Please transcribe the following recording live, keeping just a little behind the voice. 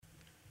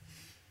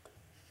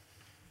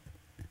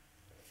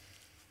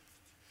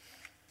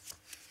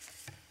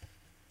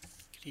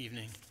Good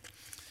evening.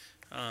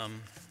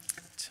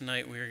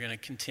 Tonight we are going to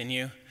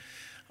continue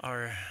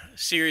our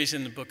series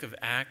in the book of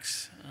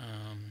Acts,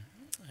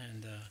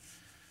 and I'm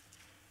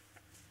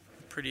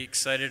pretty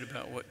excited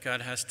about what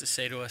God has to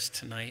say to us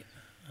tonight.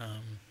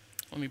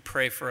 Let me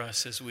pray for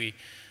us as we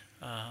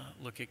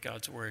look at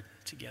God's word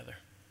together.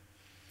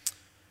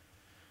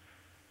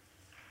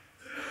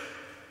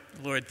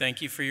 Lord,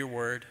 thank you for your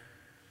word.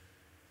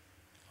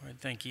 Lord,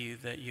 thank you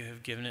that you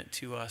have given it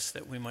to us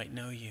that we might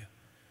know you.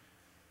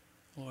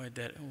 Lord,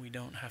 that we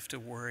don't have to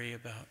worry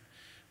about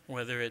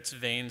whether it's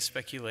vain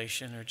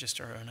speculation or just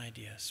our own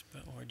ideas.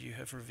 But Lord, you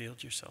have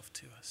revealed yourself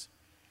to us.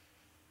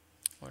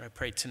 Lord, I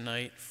pray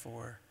tonight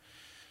for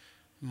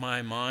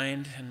my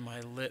mind and my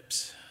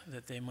lips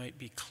that they might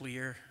be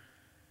clear,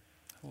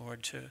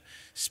 Lord, to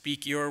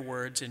speak your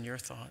words and your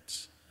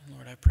thoughts. And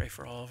Lord, I pray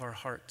for all of our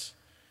hearts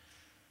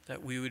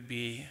that we would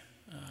be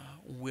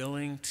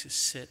willing to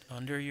sit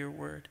under your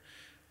word,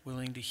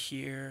 willing to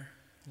hear,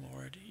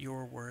 Lord,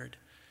 your word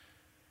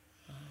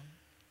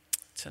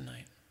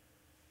tonight.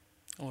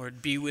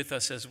 Lord, be with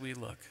us as we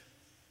look.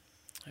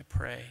 I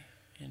pray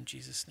in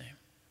Jesus' name.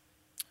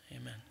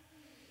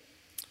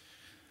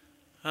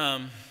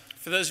 Amen.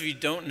 For those of you who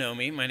don't know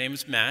me, my name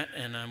is Matt,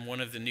 and I'm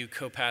one of the new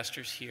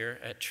co-pastors here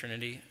at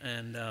Trinity.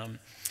 And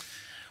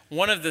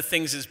one of the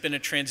things that's been a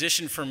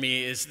transition for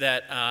me is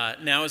that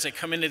now as I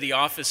come into the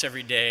office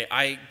every day,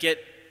 I get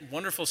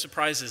wonderful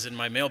surprises in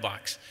my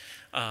mailbox.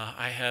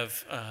 I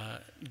have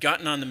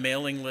gotten on the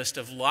mailing list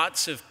of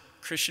lots of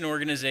Christian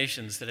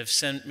organizations that have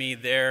sent me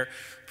their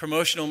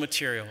promotional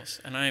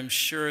materials. And I am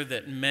sure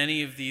that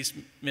many of these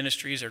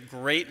ministries are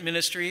great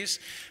ministries,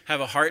 have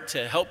a heart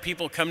to help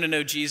people come to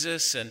know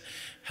Jesus and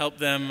help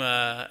them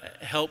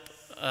help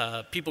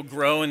people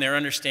grow in their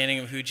understanding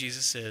of who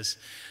Jesus is.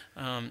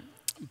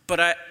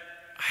 But I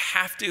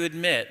have to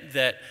admit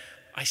that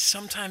I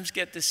sometimes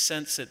get this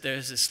sense that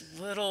there's this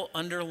little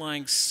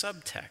underlying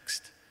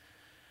subtext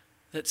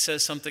that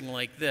says something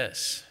like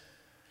this: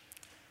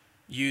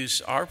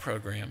 use our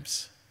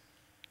programs,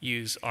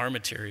 use our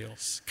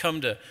materials,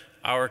 come to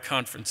our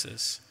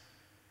conferences,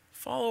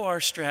 follow our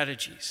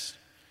strategies,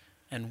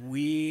 and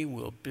we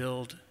will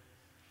build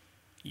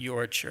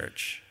your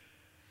church.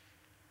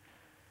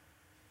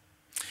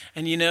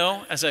 And you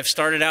know, as I've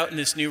started out in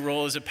this new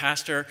role as a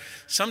pastor,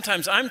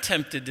 sometimes I'm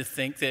tempted to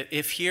think that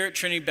if here at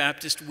Trinity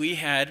Baptist we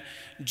had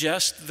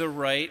just the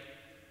right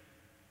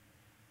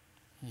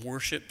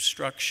worship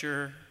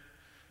structure,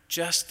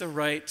 just the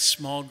right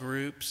small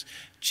groups,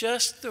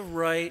 just the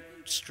right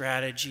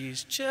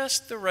strategies,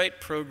 just the right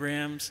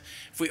programs,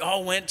 if we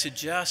all went to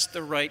just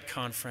the right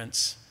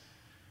conference,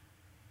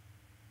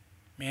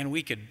 man,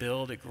 we could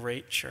build a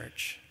great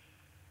church.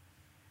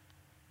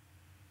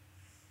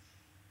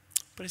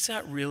 But is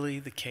that really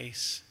the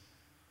case?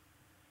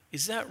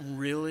 Is that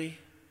really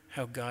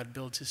how God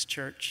builds his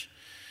church?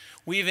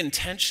 We've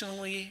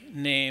intentionally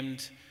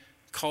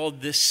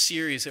called this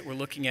series that we're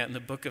looking at in the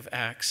book of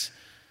Acts,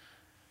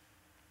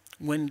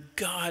 When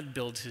God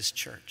Builds his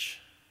church.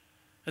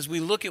 As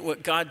we look at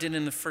what God did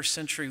in the first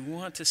century, we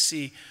want to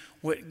see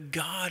what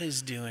God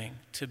is doing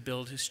to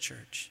build his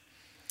church.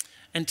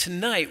 And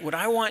tonight, what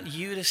I want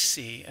you to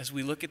see as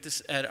we look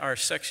at our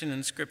section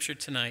in Scripture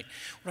tonight,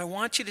 what I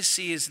want you to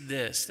see is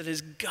this: that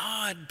as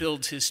God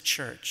builds his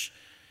church,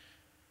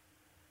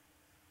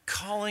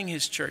 calling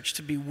his church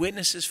to be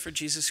witnesses for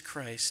Jesus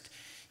Christ,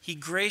 he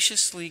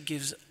graciously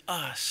gives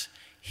us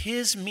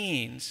his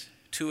means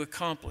to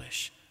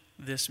accomplish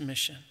this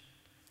mission.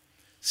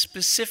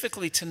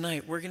 Specifically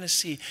tonight, we're going to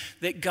see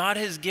that God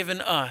has given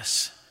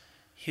us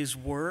his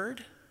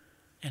word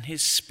and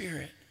his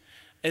spirit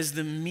as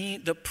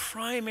the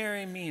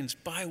primary means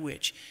by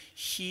which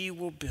he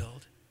will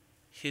build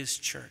his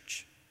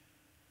church.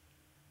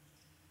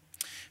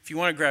 If you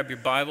want to grab your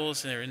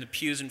Bibles, and they're in the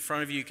pews in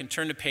front of you, you can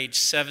turn to page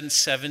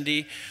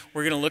 770.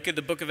 We're going to look at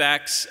the book of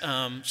Acts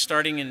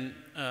starting in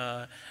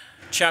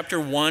chapter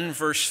 1,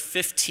 verse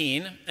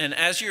 15. And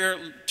as you're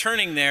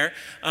turning there,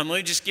 let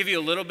me just give you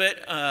a little bit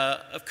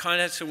of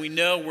context so we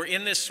know we're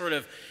in this sort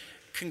of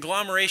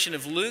conglomeration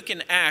of Luke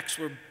and Acts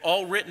were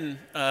all written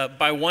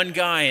by one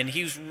guy, and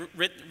he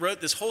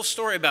wrote this whole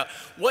story about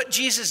what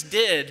Jesus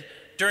did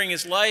during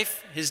his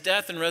life, his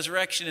death, and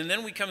resurrection. And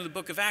then we come to the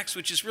book of Acts,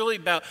 which is really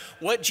about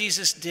what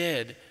Jesus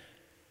did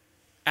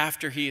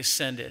after he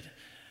ascended.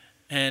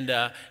 And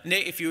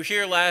Nick, if you were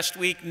here last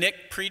week,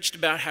 Nick preached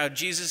about how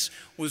Jesus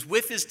was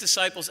with his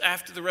disciples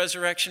after the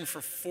resurrection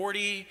for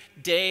 40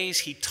 days.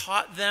 He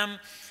taught them.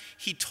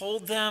 He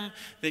told them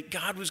that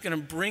God was going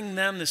to bring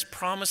them this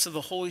promise of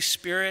the Holy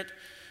Spirit.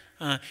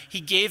 He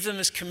gave them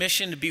this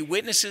commission to be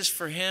witnesses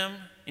for him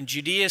in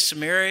Judea,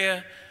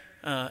 Samaria,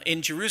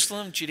 in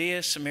Jerusalem,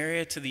 Judea,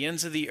 Samaria, to the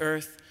ends of the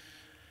earth.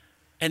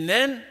 And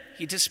then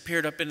he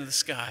disappeared up into the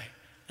sky.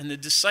 And the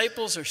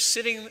disciples are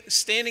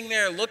standing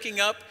there looking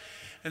up,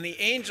 and the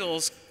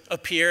angels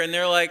appear, and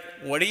they're like,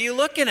 "What are you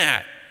looking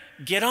at?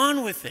 Get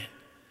on with it."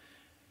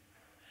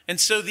 And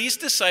so these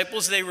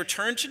disciples, they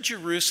returned to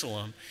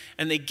Jerusalem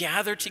and they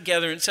gathered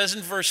together. And it says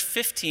in verse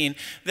 15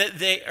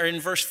 in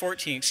verse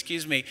 14,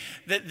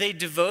 that they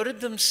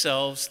devoted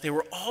themselves, they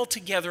were all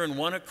together in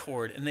one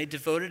accord, and they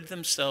devoted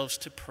themselves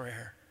to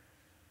prayer.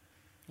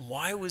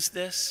 Why was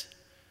this?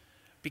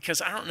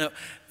 Because I don't know,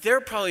 they're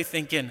probably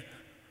thinking,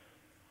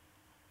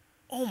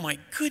 oh my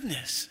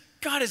goodness,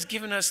 God has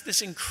given us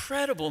this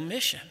incredible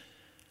mission.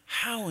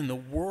 How in the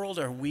world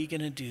are we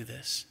going to do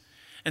this?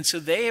 And so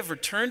they have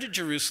returned to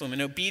Jerusalem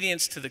in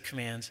obedience to the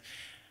commands,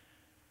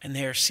 and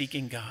they are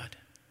seeking God.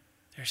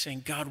 They're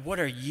saying, God, what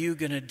are you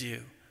going to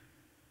do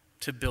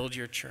to build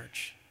your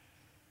church?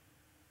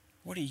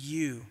 What are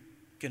you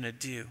going to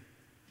do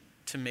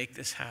to make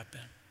this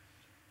happen?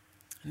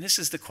 And this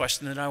is the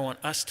question that I want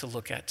us to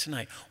look at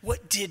tonight.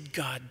 What did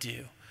God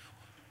do?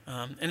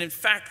 And in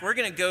fact, we're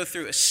going to go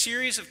through a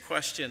series of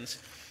questions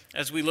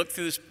as we look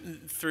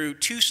through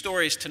two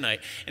stories tonight.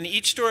 In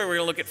each story, we're going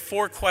to look at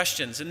 4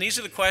 questions. And these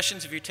are the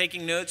questions, if you're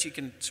taking notes, you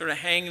can sort of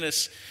hang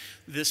this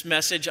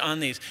message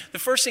on these. The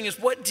first thing is,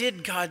 what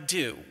did God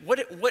do? What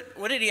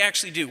did he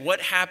actually do?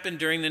 What happened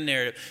during the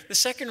narrative? The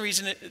second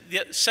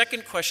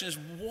question is,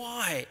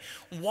 why?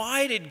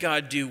 Why did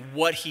God do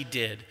what he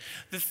did?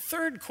 The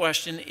third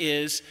question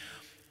is,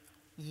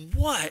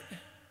 what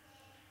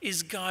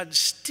is God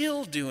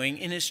still doing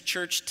in his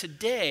church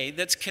today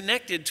that's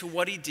connected to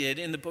what he did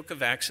in the book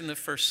of Acts in the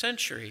first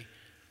century?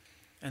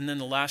 And then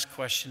the last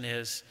question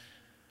is,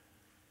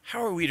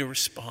 how are we to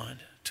respond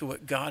to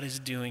what God is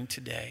doing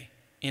today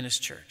in his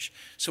church?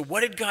 So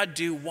what did God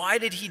do? Why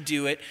did he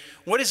do it?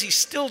 What is he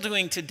still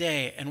doing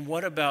today? And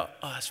what about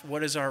us?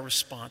 What is our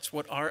response?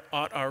 What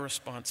ought our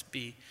response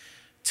be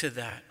to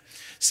that?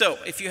 So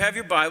if you have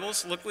your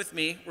Bibles, look with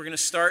me. We're going to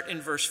start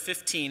in verse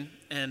 15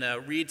 and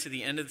read to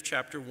the end of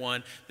chapter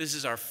 1. This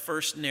is our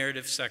first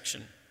narrative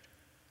section.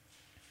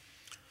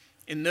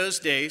 In those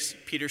days,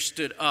 Peter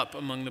stood up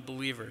among the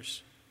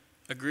believers,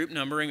 a group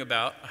numbering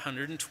about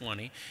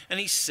 120, and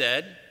he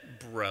said,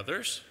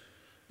 "Brothers,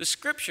 the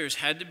scriptures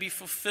had to be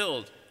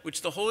fulfilled,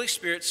 which the Holy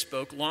Spirit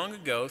spoke long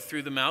ago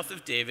through the mouth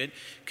of David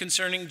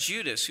concerning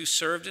Judas, who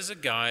served as a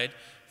guide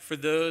for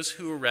those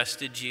who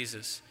arrested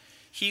Jesus.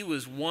 He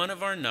was one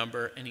of our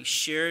number, and he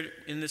shared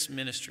in this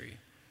ministry.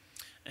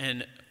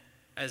 And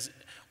as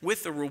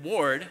with the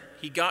reward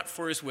he got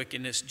for his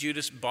wickedness,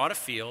 Judas bought a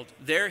field.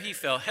 There he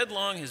fell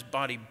headlong, his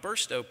body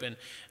burst open,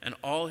 and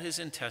all his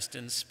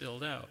intestines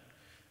spilled out.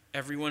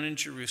 Everyone in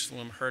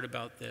Jerusalem heard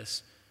about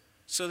this.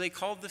 So they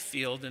called the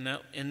field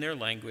in their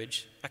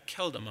language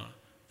Akeldama,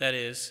 that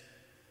is,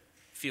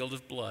 field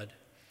of blood.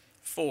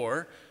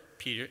 For,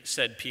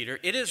 said Peter,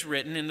 it is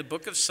written in the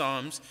book of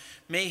Psalms,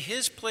 may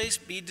his place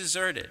be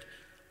deserted.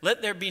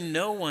 Let there be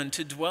no one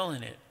to dwell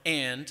in it,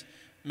 and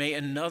may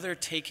another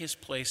take his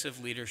place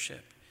of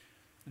leadership.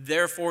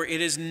 Therefore,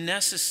 it is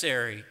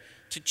necessary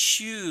to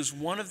choose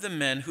one of the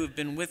men who have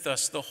been with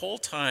us the whole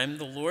time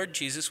the Lord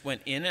Jesus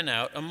went in and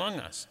out among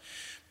us,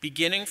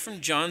 beginning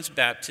from John's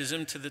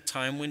baptism to the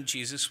time when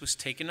Jesus was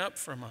taken up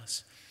from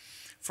us.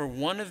 For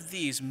one of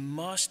these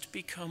must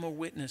become a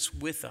witness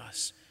with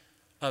us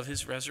of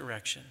his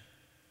resurrection."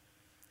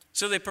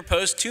 So they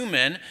proposed 2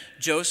 men,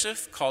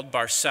 Joseph, called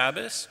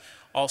Barsabbas,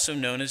 also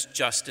known as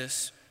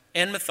Justus,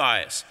 and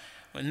Matthias.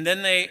 And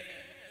then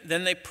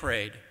they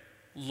prayed,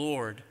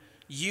 "Lord,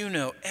 you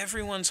know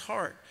everyone's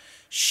heart.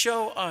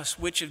 Show us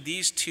which of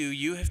these 2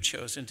 you have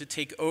chosen to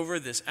take over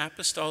this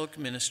apostolic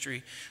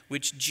ministry,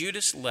 which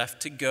Judas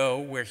left to go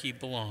where he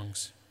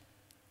belongs."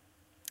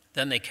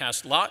 Then they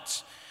cast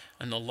lots,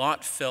 and the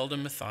lot fell to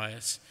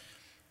Matthias.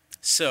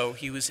 So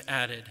he was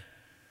added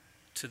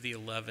to the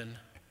 11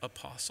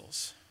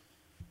 apostles.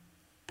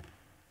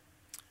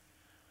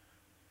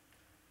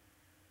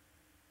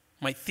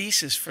 My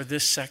thesis for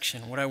this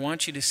section, what I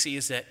want you to see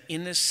is that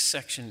in this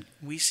section,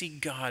 we see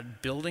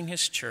God building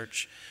his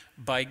church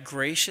by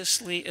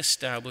graciously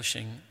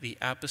establishing the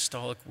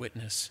apostolic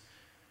witness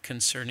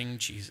concerning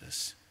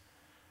Jesus.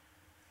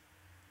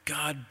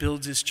 God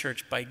builds his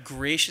church by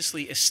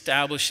graciously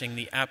establishing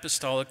the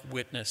apostolic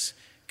witness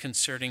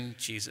concerning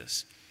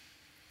Jesus.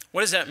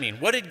 What does that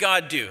mean? What did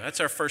God do? That's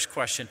our first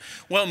question.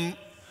 Well,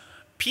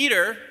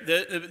 Peter,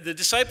 the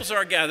disciples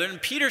are gathered, and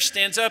Peter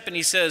stands up and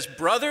he says,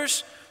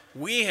 "Brothers,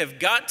 we have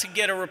got to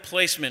get a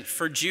replacement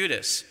for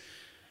Judas.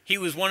 He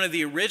was one of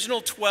the original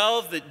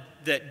 12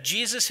 that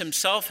Jesus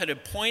himself had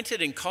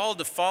appointed and called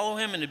to follow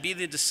him and to be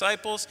the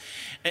disciples.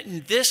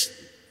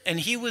 And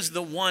he was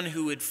the one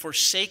who had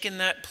forsaken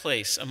that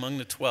place among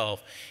the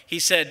 12. He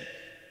said,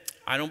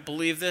 I don't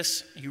believe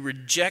this. He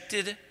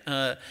rejected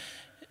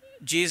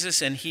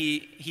Jesus, and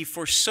he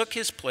forsook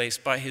his place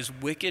by his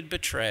wicked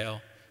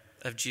betrayal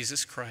of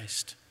Jesus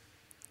Christ.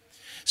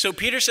 So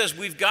Peter says,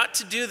 we've got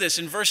to do this.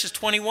 In verses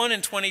 21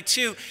 and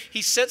 22,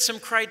 he set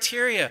some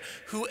criteria.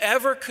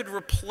 Whoever could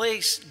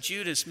replace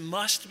Judas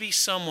must be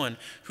someone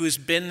who has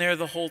been there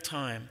the whole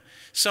time.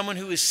 Someone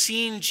who has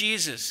seen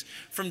Jesus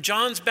from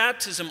John's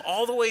baptism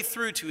all the way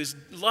through to his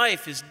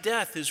life, his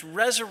death, his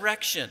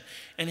resurrection,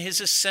 and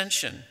his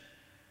ascension.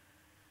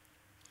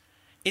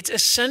 It's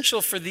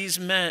essential for these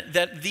men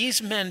that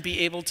these men be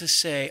able to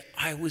say,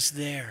 I was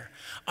there.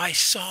 I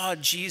saw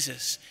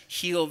Jesus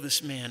heal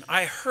this man.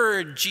 I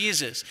heard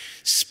Jesus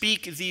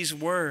speak these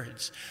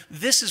words.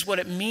 This is what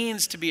it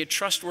means to be a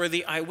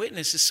trustworthy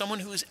eyewitness, is someone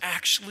who is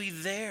actually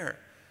there.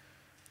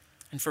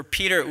 And for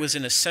Peter, it was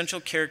an essential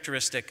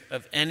characteristic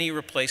of any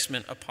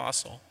replacement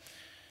apostle.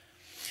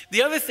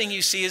 The other thing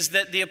you see is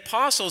that the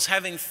apostles,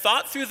 having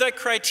thought through that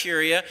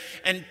criteria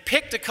and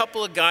picked a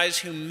couple of guys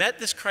who met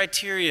this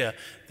criteria,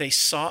 they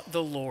sought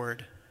the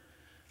Lord.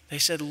 They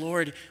said,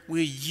 Lord,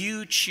 will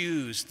you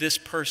choose this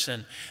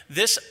person?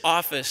 This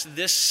office,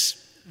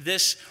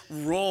 this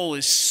role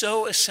is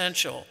so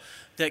essential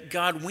that,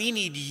 God, we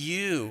need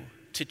you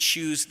to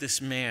choose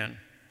this man.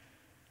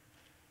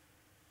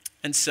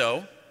 And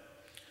so,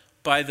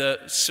 by the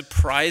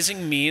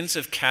surprising means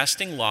of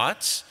casting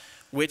lots,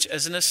 which,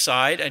 as an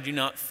aside, I do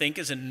not think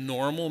is a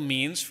normal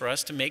means for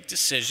us to make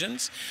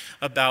decisions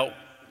about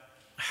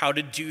how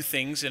to do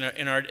things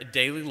in our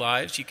daily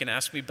lives. You can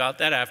ask me about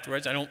that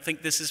afterwards. I don't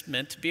think this is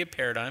meant to be a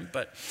paradigm,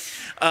 but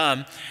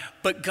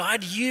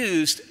God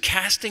used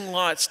casting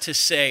lots to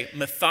say,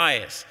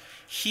 Matthias,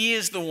 he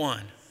is the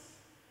one.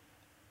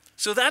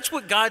 So that's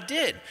what God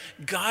did.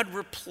 God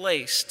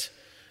replaced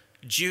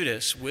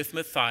Judas with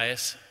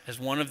Matthias as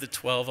one of the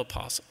 12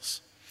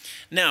 apostles.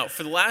 Now,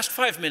 for the last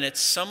 5 minutes,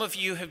 some of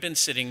you have been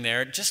sitting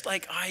there, just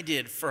like I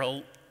did for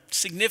a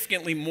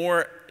significantly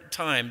more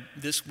time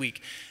this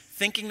week,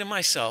 thinking to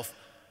myself,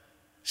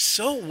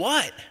 so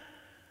what?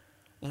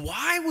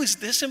 Why was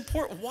this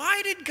important?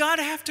 Why did God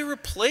have to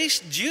replace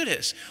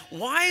Judas?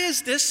 Why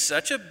is this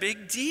such a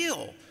big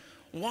deal?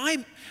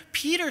 Why?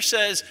 Peter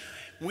says,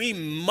 we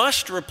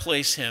must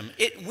replace him.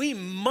 We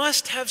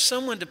must have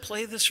someone to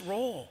play this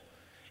role.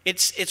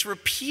 It's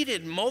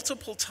repeated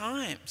multiple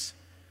times.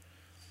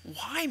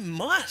 Why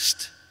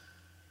must?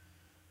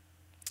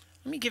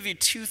 Let me give you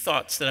two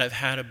thoughts that I've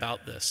had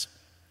about this.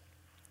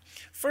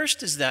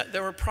 First is that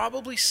there were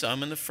probably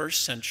some in the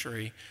first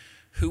century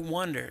who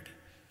wondered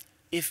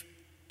if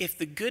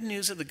the good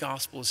news of the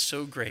gospel is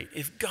so great,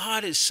 if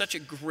God is such a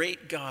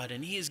great God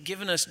and he has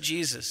given us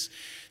Jesus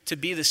to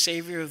be the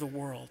Savior of the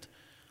world,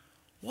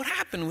 what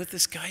happened with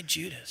this guy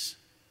Judas?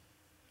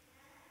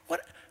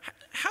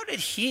 How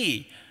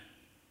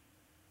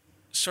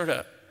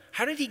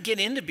did he get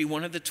in to be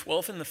one of the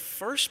 12 in the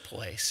first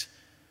place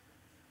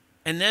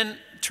and then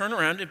turn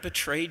around and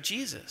betray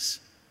Jesus?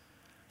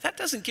 That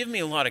doesn't give me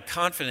a lot of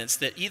confidence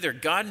that either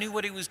God knew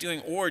what he was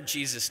doing or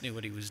Jesus knew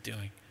what he was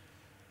doing.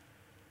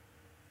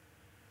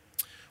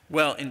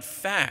 Well, in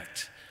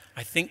fact,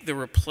 I think the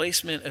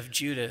replacement of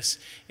Judas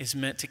is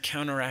meant to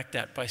counteract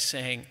that by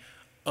saying,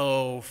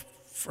 oh,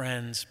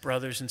 friends,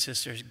 brothers and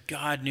sisters,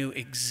 God knew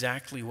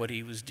exactly what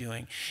he was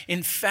doing.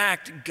 In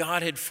fact,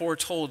 God had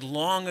foretold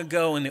long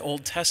ago in the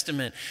Old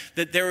Testament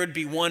that there would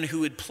be one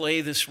who would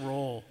play this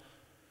role.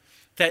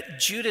 That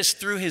Judas,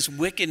 through his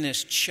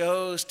wickedness,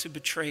 chose to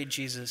betray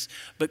Jesus,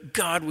 but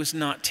God was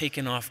not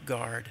taken off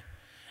guard.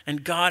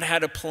 And God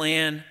had a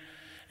plan,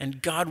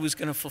 and God was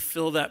going to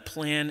fulfill that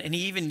plan, and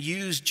he even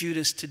used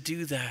Judas to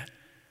do that.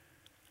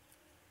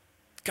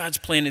 God's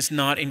plan is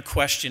not in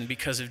question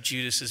because of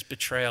Judas's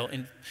betrayal.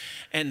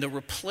 And the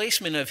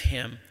replacement of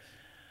him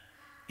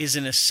is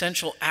an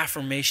essential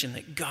affirmation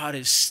that God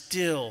is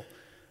still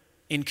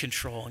in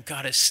control and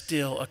God is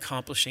still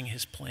accomplishing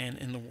his plan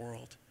in the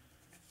world.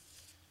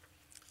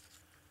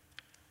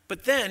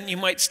 But then you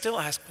might still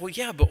ask, well,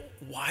 yeah, but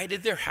why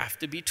did there have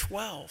to be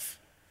 12?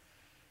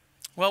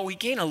 Well, we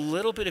gain a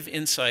little bit of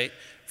insight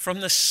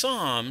from the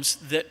Psalms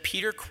that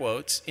Peter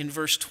quotes in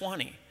verse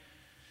 20.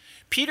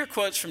 Peter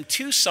quotes from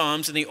two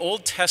Psalms in the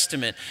Old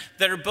Testament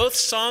that are both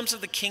Psalms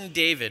of the King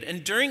David.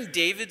 And during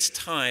David's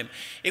time,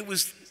 it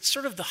was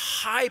sort of the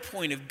high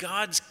point of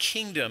God's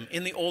kingdom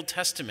in the Old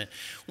Testament,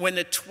 when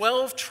the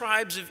 12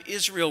 tribes of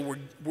Israel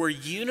were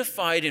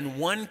unified in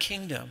one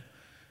kingdom,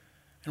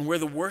 and where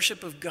the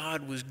worship of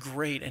God was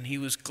great and he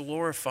was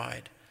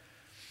glorified.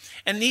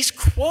 And these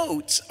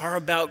quotes are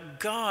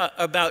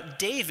about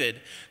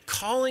David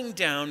calling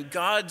down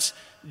God's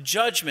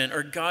judgment,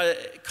 or God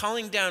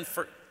calling down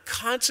for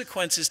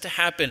consequences to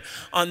happen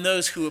on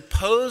those who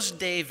opposed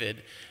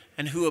David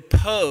and who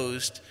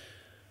opposed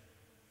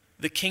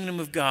the kingdom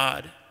of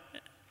God,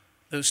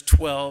 those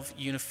 12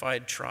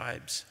 unified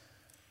tribes.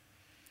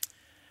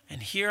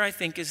 And here I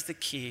think is the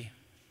key,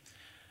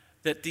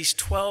 that these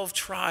 12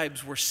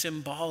 tribes were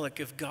symbolic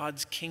of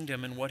God's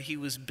kingdom and what he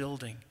was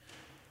building.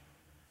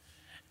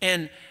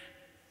 And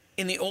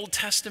in the Old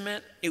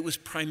Testament, it was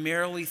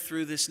primarily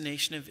through this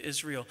nation of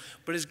Israel.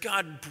 But as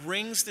God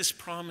brings this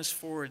promise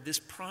forward, this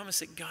promise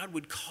that God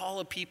would call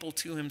a people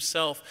to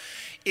himself,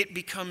 it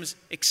becomes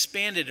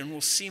expanded, and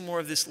we'll see more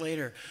of this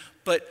later.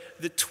 But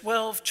the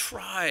 12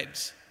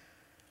 tribes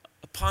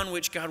upon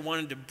which God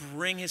wanted to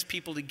bring his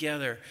people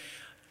together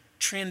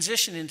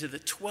transition into the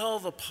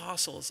 12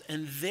 apostles,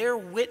 and their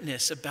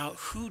witness about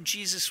who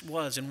Jesus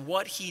was and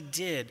what he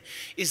did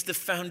is the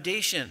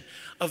foundation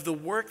of the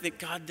work that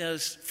God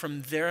does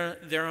from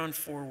there on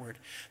forward.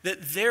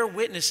 That their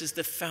witness is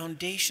the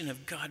foundation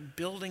of God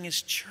building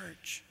his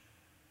church.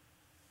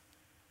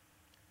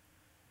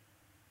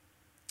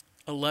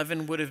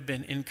 11 would have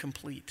been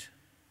incomplete.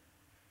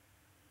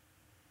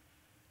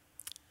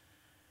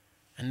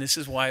 And this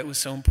is why it was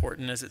so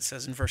important, as it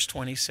says in verse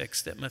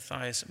 26, that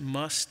Matthias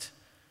must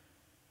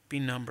be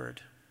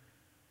numbered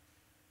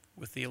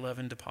with the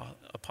 11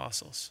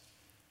 apostles.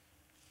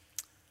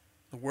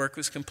 The work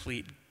was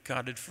complete.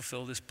 God had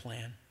fulfilled his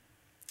plan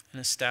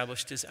and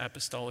established his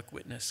apostolic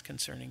witness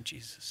concerning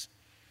Jesus.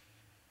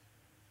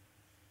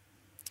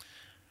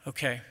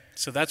 Okay,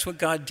 so that's what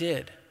God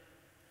did.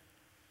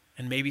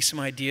 And maybe some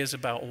ideas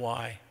about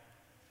why.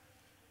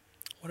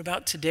 What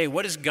about today?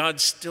 What is God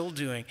still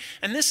doing?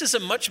 And this is a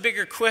much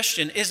bigger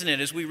question, isn't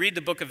it, as we read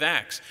the book of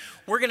Acts?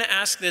 We're going to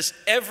ask this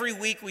every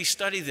week we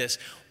study this.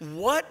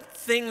 What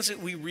things that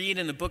we read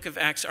in the book of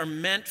Acts are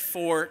meant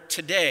for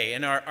today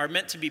and are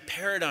meant to be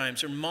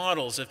paradigms or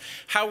models of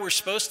how we're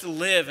supposed to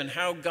live and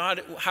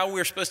how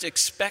we're supposed to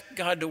expect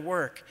God to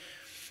work?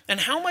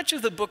 And how much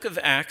of the book of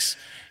Acts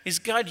is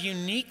God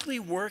uniquely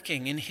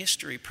working in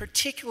history,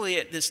 particularly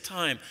at this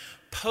time,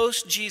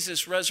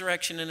 post-Jesus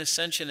resurrection and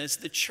ascension, as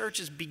the church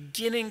is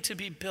beginning to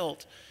be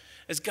built,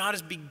 as God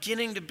is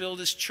beginning to build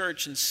his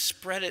church and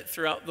spread it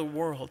throughout the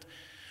world?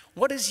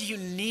 What is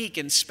unique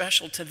and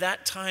special to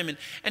that time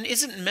and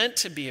isn't meant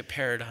to be a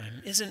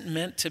paradigm, isn't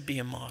meant to be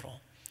a model?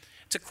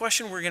 It's a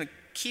question we're going to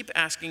keep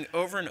asking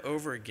over and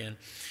over again,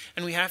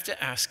 and we have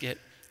to ask it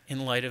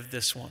in light of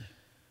this one.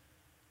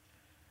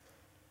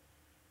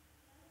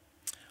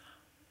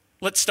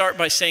 Let's start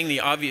by saying the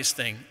obvious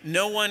thing.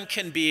 No one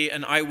can be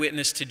an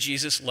eyewitness to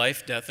Jesus'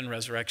 life, death, and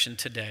resurrection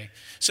today.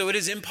 So it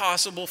is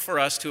impossible for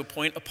us to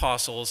appoint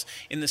apostles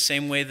in the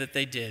same way that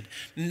they did.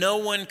 No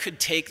one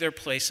could take their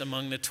place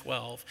among the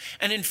 12.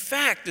 And in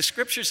fact, the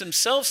scriptures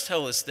themselves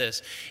tell us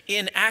this.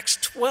 In Acts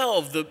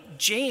 12,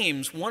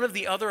 James, one of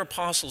the other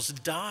apostles,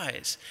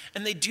 dies,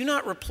 and they do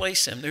not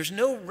replace him. There's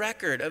no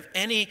record of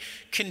any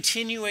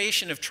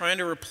continuation of trying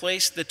to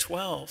replace the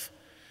 12.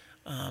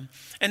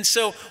 And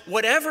so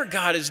whatever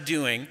God is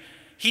doing,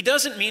 he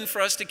doesn't mean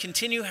for us to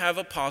continue to have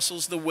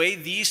apostles the way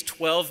these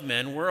 12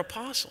 men were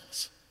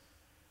apostles.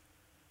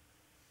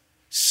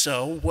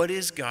 So what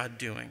is God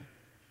doing?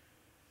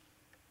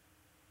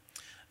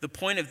 The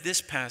point of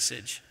this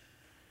passage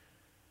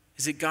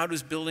is that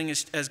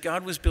as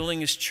God was building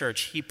his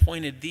church, he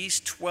appointed these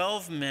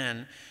 12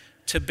 men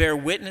to bear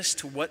witness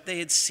to what they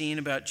had seen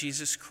about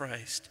Jesus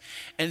Christ.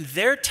 And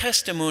their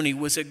testimony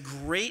was a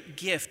great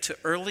gift to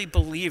early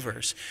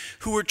believers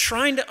who were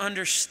trying to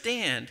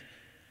understand,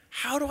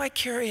 how do I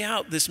carry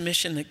out this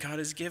mission that God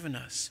has given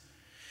us?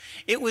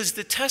 It was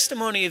the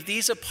testimony of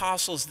these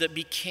apostles that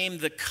became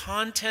the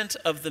content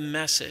of the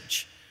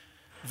message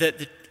that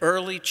the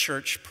early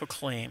church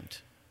proclaimed.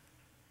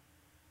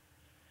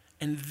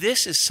 And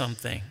this is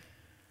something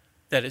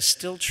that is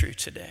still true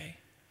today.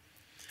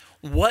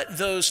 What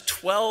those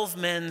 12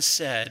 men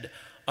said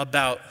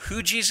about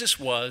who Jesus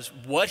was,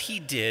 what he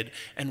did,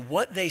 and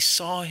what they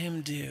saw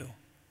him do,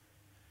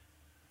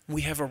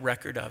 we have a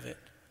record of it.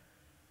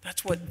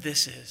 That's what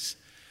this is.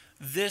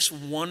 This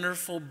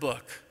wonderful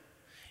book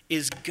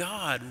is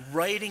God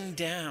writing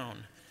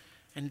down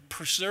and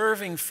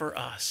preserving for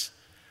us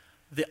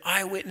the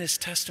eyewitness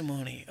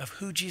testimony of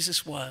who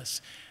Jesus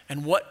was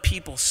and what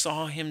people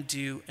saw him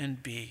do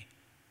and be.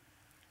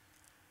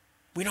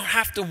 We don't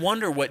have to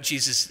wonder what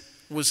Jesus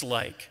was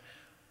like.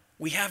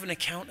 We have an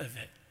account of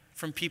it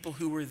from people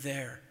who were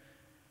there.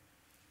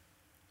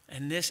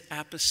 And this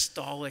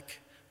apostolic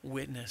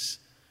witness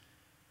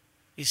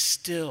is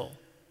still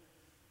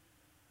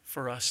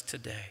for us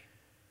today.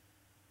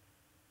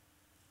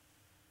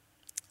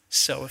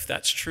 So if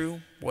that's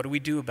true, what do we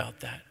do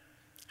about that?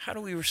 How do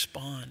we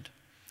respond?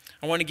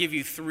 I want to give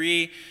you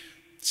 3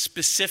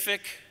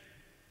 specific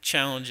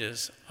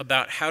challenges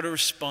about how to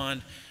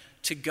respond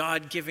to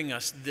God giving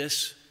us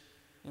this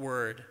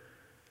word,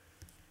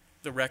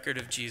 the record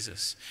of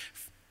Jesus.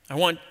 I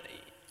want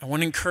to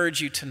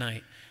encourage you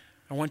tonight.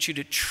 I want you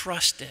to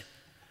trust it.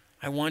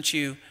 I want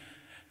you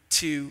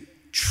to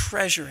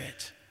treasure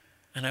it.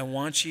 And I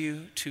want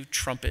you to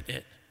trumpet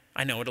it.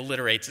 I know it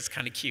alliterates. It's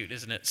kind of cute,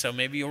 isn't it? So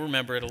maybe you'll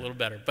remember it a little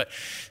better. But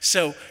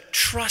so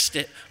trust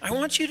it. I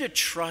want you to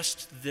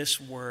trust this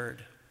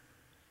word.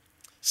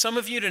 Some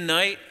of you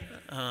tonight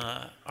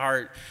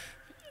are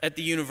at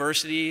the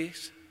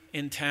universities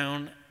in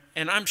town,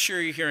 and I'm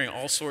sure you're hearing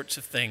all sorts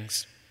of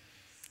things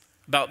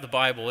about the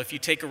Bible. If you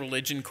take a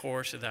religion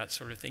course or that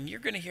sort of thing, you're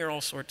going to hear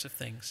all sorts of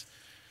things.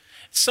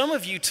 Some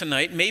of you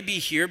tonight may be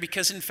here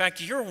because, in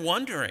fact, you're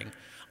wondering,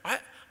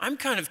 I'm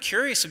kind of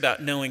curious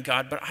about knowing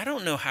God, but I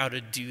don't know how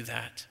to do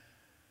that.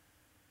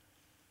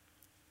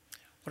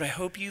 What I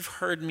hope you've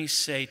heard me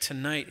say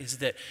tonight is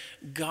that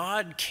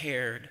God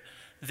cared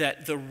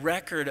that the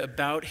record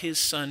about his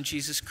son,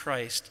 Jesus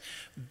Christ,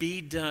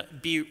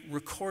 be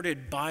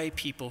recorded by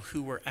people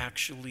who were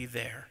actually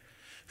there,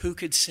 who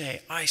could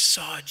say, I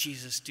saw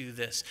Jesus do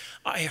this.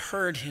 I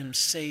heard him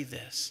say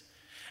this.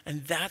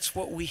 And that's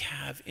what we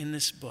have in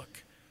this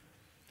book.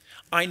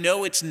 I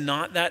know it's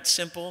not that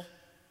simple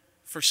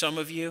for some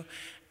of you,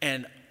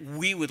 And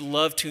we would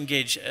love to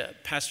engage,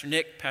 Pastor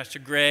Nick, Pastor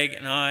Greg,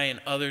 and I, and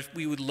others,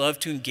 we would love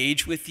to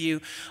engage with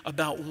you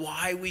about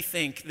why we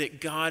think that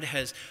God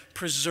has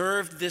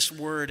preserved this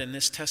word and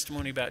this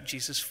testimony about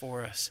Jesus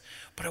for us.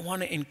 But I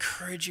want to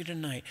encourage you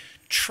tonight,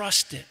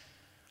 trust it.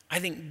 I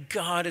think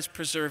God has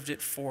preserved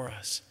it for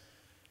us.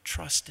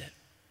 Trust it.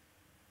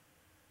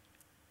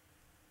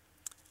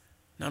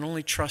 Not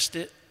only trust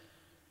it,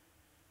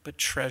 but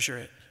treasure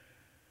it.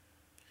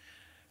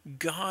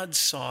 God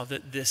saw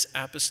that this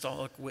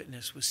apostolic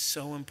witness was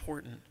so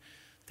important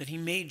that he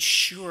made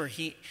sure,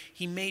 he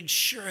made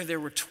sure there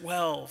were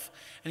 12,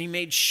 and he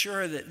made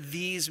sure that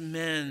these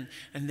men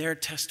and their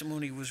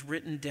testimony was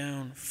written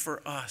down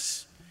for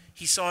us.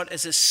 He saw it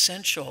as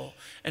essential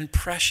and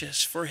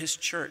precious for his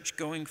church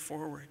going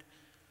forward.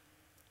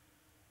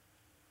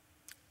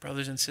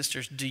 Brothers and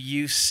sisters, do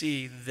you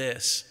see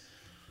this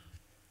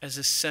as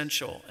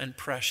essential and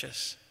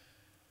precious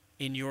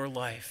in your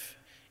life,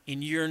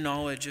 in your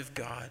knowledge of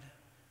God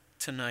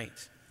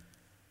tonight?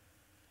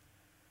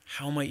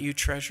 How might you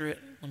treasure it?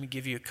 Let me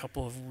give you a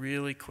couple of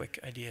really quick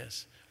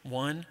ideas.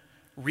 One,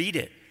 read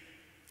it.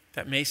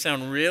 That may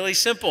sound really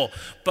simple,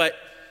 but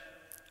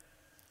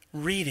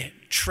read it.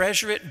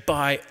 Treasure it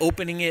by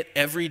opening it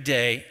every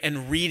day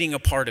and reading a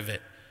part of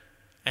it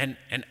and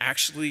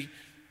actually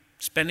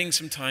spending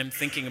some time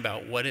thinking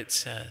about what it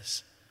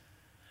says.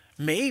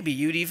 Maybe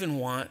you'd even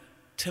want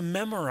to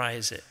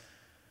memorize it.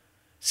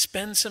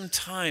 Spend some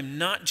time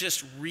not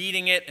just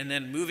reading it and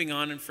then moving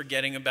on and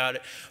forgetting about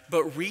it,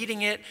 but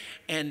reading it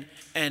and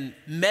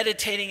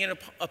meditating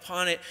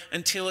upon it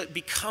until it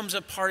becomes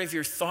a part of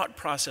your thought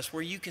process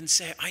where you can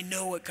say, I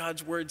know what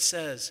God's word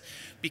says,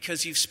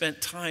 because you've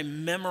spent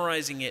time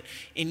memorizing it,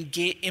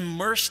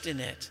 immersed in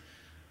it.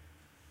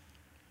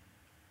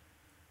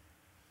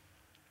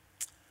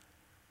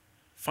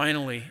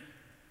 Finally,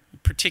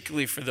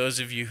 particularly for those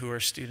of you who are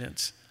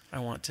students, I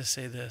want to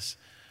say this.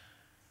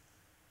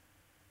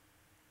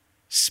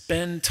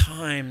 Spend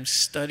time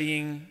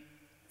studying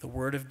the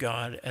Word of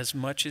God as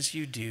much as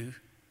you do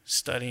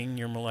studying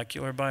your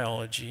molecular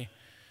biology,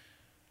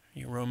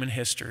 your Roman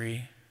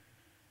history,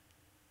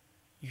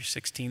 your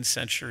 16th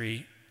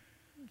century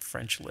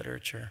French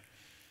literature.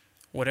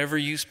 Whatever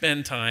you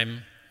spend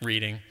time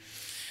reading,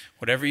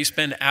 whatever you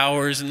spend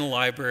hours in the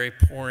library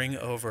poring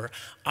over,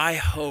 I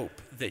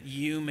hope that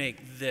you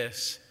make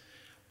this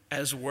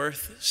as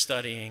worth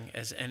studying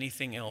as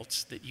anything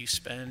else that you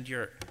spend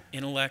your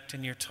intellect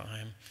and your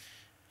time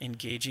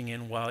engaging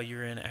in while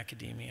you're in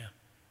academia.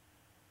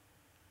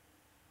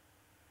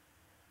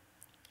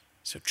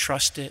 So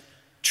trust it,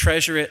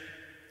 treasure it,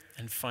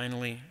 and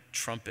finally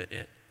trumpet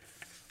it.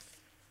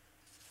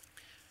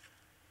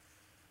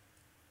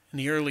 In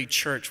the early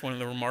church, one of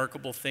the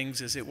remarkable things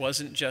is it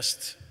wasn't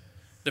just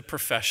the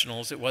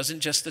professionals, it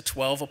wasn't just the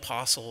 12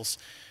 apostles,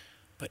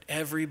 but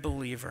every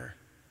believer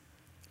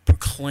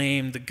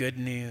proclaimed the good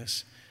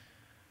news.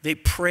 They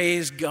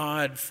praised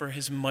God for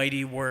his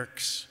mighty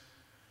works.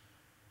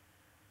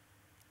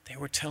 They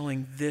were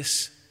telling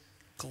this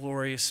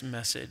glorious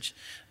message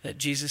that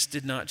Jesus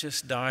did not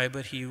just die,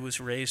 but he was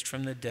raised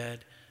from the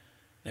dead,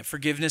 that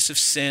forgiveness of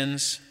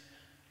sins,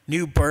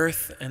 new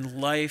birth and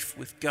life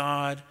with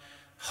God,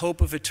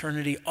 hope of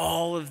eternity,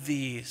 all of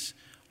these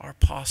are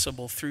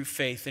possible through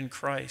faith in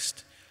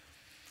Christ.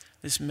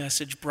 This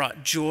message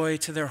brought joy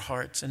to their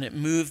hearts, and it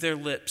moved their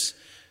lips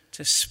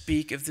to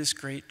speak of this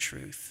great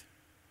truth.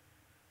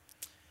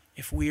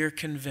 If we are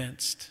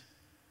convinced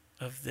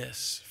of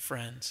this,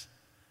 friends,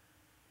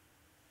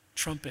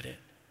 trumpet it.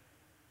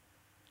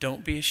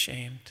 Don't be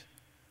ashamed.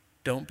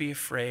 Don't be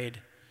afraid.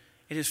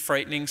 It is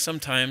frightening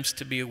sometimes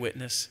to be a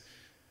witness.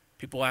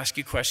 People ask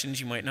you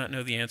questions you might not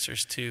know the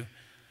answers to.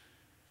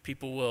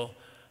 People will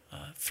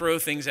throw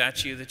things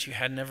at you that you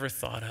had never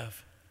thought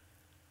of.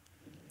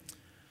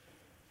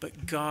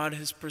 But God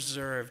has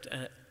preserved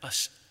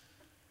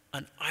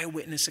an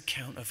eyewitness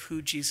account of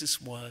who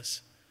Jesus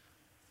was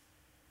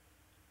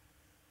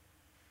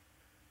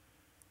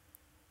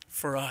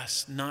for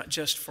us, not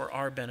just for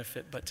our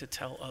benefit, but to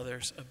tell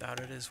others about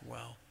it as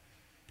well.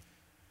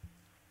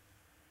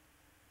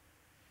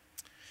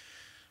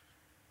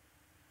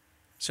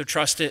 So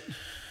trust it,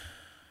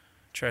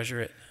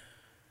 treasure it,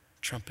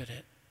 trumpet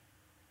it.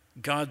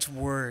 God's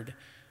word,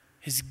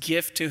 his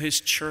gift to his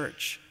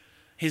church,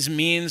 his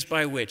means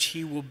by which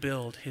he will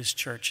build his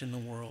church in the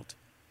world.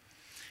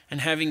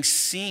 And having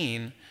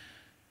seen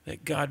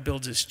that God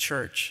builds his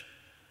church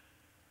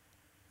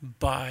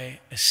by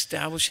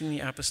establishing the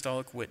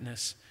apostolic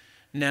witness,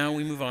 now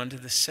we move on to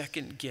the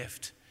second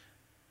gift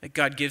that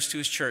God gives to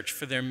his church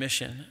for their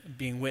mission,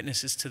 being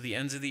witnesses to the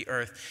ends of the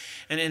earth.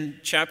 And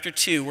in chapter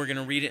 2, we're going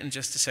to read it in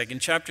just a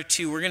second. Chapter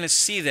 2, we're going to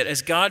see that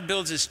as God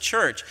builds his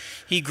church,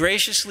 he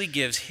graciously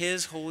gives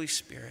his Holy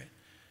Spirit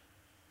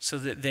so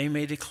that they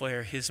may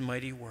declare his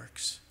mighty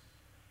works.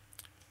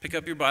 Pick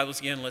up your Bibles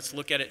again. Let's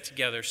look at it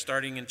together,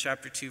 starting in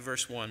chapter 2,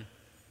 verse 1.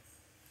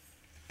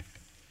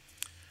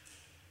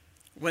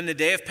 When the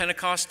day of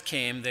Pentecost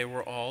came, they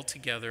were all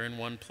together in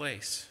one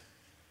place.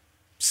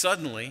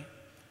 Suddenly,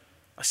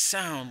 A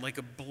sound like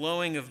a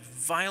blowing of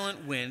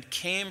violent wind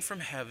came from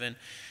heaven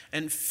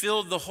and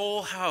filled the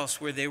whole house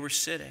where they were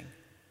sitting.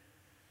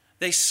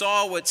 They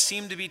saw what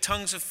seemed to be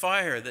tongues of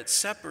fire that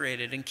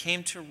separated and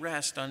came to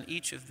rest on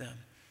each of them.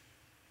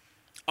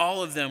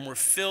 All of them were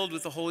filled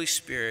with the Holy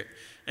Spirit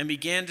and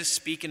began to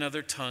speak in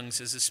other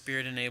tongues as the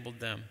Spirit enabled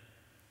them.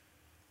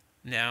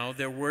 Now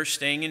there were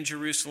staying in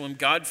Jerusalem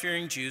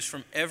God-fearing Jews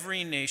from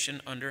every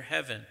nation under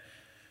heaven.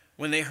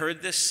 When they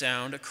heard this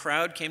sound, a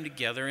crowd came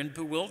together in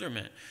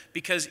bewilderment,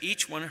 because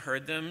each one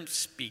heard them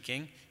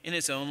speaking in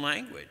his own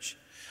language.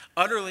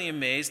 Utterly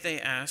amazed, they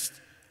asked,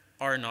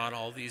 "Are not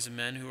all these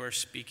men who are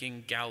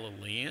speaking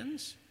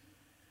Galileans?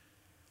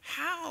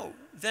 How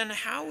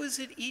is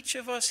it each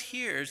of us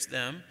hears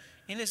them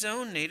in his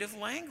own native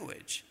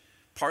language?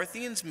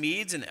 Parthians,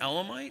 Medes, and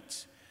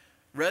Elamites,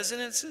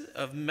 residents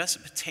of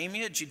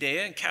Mesopotamia,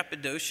 Judea and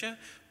Cappadocia,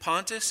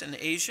 Pontus and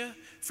Asia,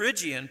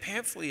 Phrygia and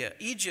Pamphylia,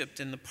 Egypt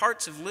and the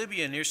parts of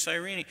Libya near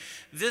Cyrene,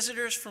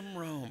 visitors from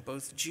Rome,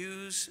 both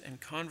Jews and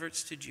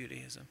converts to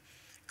Judaism,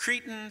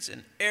 Cretans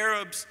and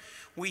Arabs,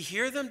 we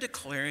hear them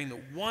declaring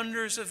the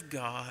wonders of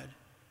God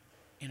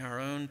in our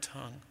own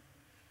tongue."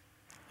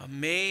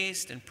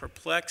 Amazed and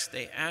perplexed,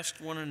 they asked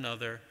one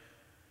another,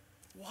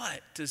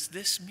 "What does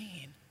this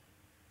mean?"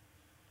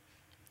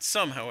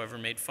 Some, however,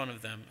 made fun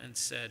of them and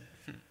said,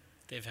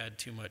 "They've had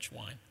too much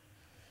wine."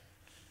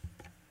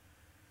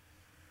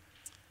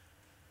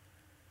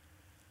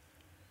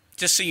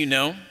 Just so you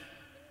know,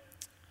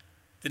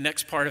 the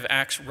next part of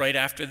Acts right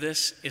after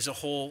this is a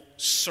whole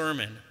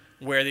sermon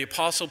where the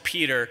Apostle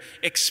Peter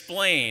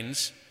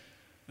explains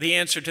the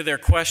answer to their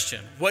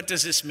question. What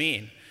does this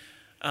mean?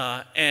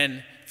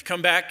 And if you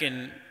come back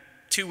in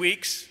 2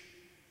 weeks,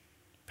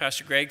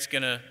 Pastor Greg's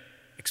going to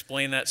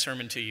explain that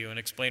sermon to you and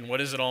explain what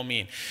does it all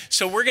mean.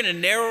 So we're going to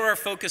narrow our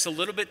focus a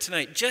little bit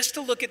tonight just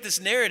to look at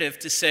this narrative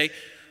to say,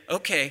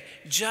 okay,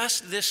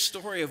 just this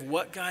story of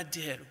what God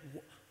did,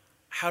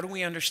 how do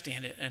we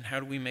understand it and how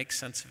do we make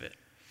sense of it?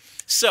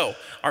 So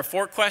our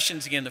 4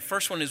 questions again. The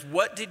first one is,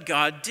 what did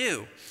God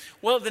do?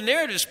 Well, the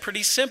narrative is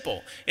pretty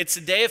simple. It's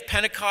the day of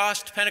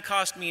Pentecost.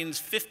 Pentecost means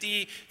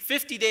 50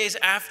 days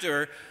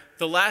after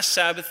the last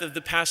Sabbath of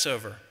the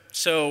Passover.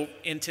 So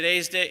in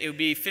today's day, it would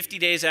be 50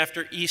 days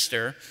after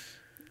Easter,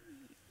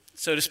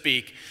 so to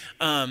speak,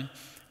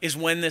 is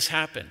when this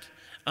happened.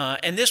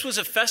 And this was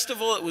a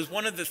festival. It was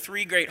one of the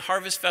 3 great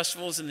harvest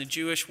festivals in the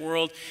Jewish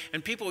world.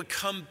 And people would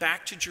come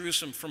back to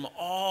Jerusalem from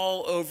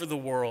all over the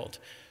world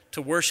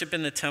to worship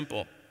in the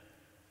temple.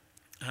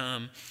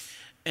 And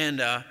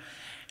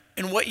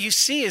what you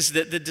see is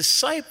that the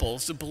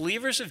disciples, the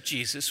believers of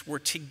Jesus, were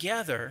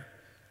together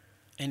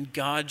and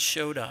God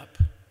showed up.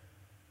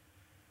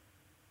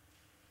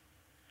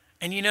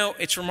 And you know,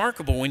 it's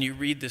remarkable when you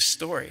read this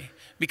story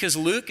because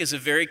Luke is a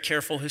very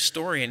careful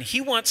historian. He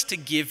wants to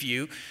give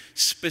you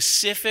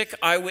specific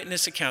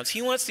eyewitness accounts.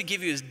 He wants to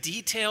give you as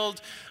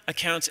detailed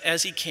accounts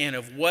as he can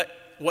of what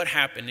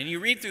happened. And you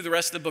read through the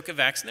rest of the book of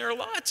Acts, and there are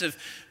lots of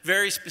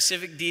very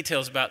specific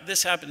details about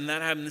this happened,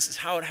 that happened, this is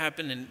how it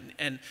happened,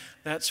 and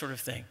that sort of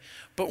thing.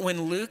 But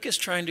when Luke is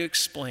trying to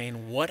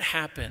explain what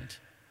happened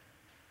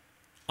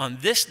on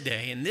this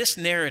day, in this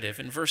narrative,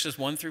 in verses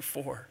 1 through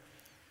 4,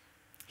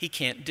 he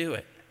can't do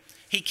it.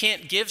 He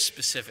can't give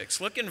specifics.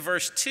 Look in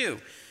verse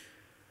 2.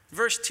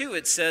 Verse 2,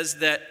 it says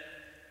that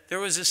there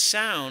was a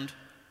sound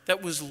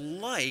that was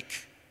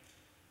like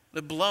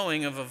the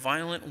blowing of a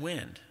violent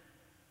wind.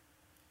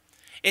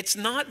 It's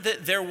not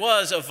that there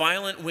was a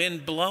violent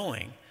wind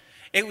blowing.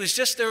 It was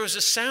just there was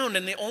a sound,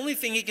 and the only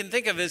thing he can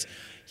think of is,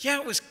 yeah,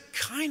 it was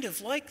kind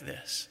of like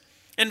this.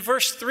 In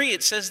verse 3,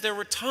 it says there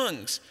were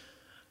tongues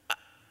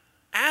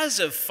as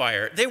of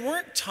fire. They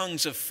weren't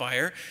tongues of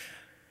fire.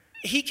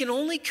 He can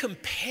only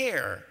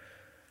compare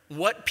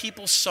what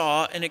people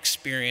saw and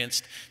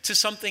experienced to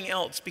something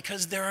else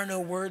because there are no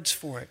words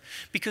for it.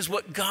 Because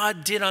what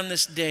God did on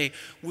this day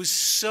was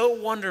so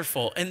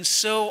wonderful and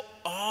so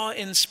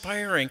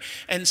awe-inspiring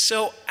and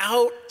so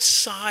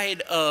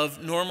outside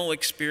of normal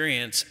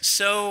experience,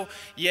 so,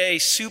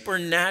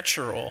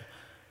 supernatural,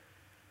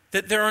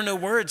 that there are no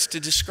words to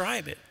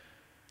describe it.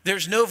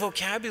 There's no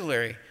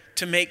vocabulary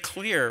to make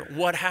clear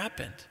what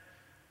happened.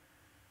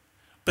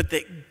 But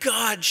that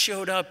God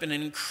showed up in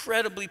an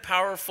incredibly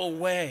powerful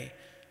way.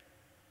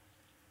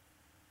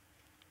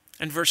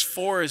 And verse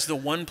 4 is the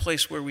one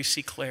place where we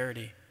see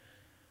clarity.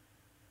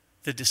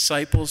 The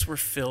disciples were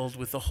filled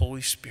with the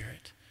Holy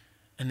Spirit,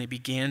 and they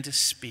began to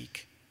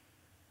speak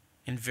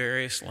in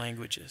various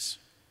languages.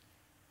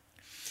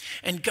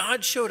 And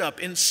God showed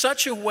up in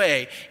such a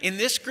way in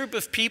this group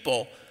of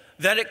people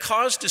that it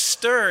caused a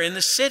stir in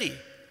the city.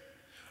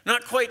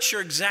 Not quite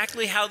sure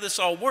exactly how this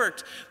all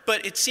worked,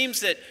 but it seems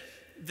that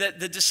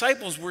the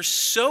disciples were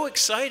so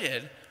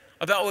excited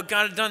about what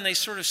God had done, they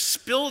sort of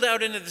spilled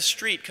out into the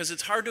street because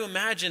it's hard to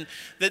imagine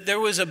that there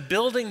was a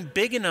building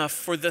big enough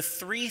for the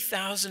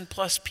 3,000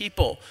 plus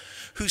people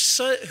who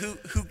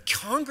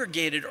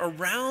congregated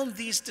around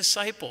these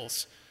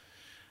disciples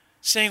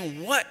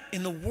saying, what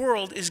in the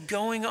world is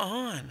going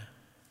on?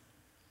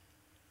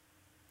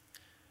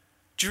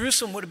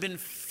 Jerusalem would have been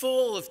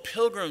full of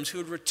pilgrims who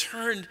had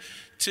returned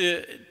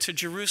to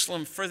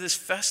Jerusalem for this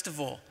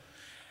festival.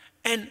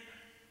 And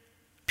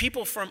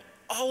people from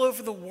all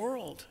over the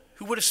world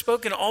who would have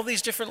spoken all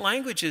these different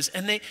languages.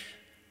 And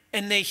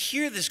they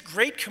hear this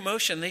great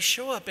commotion. They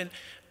show up,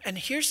 and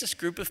here's this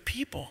group of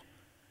people.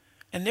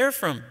 And they're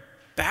from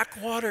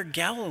backwater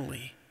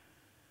Galilee.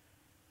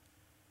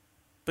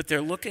 But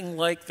they're looking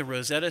like the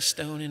Rosetta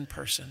Stone in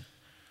person.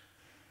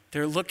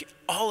 They're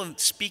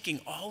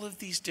speaking all of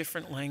these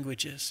different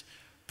languages,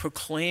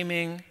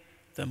 proclaiming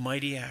the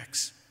mighty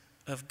acts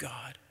of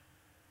God.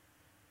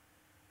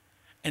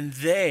 And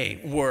they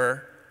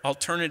were,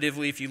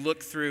 alternatively, if you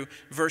look through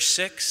verse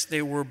 6,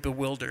 they were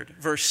bewildered.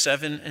 Verse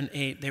 7 and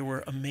 8, they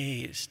were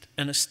amazed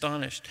and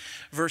astonished.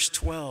 Verse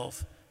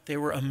 12, they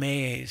were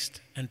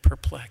amazed and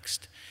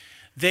perplexed.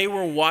 They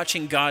were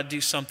watching God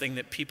do something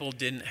that people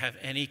didn't have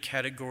any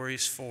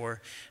categories for,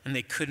 and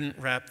they couldn't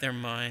wrap their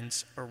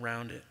minds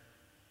around it.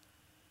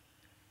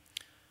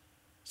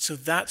 So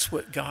that's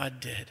what God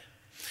did.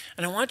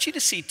 And I want you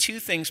to see two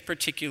things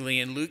particularly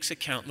in Luke's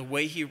account, the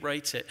way he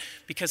writes it,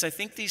 because I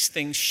think these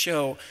things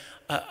show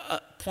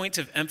points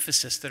of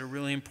emphasis that are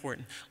really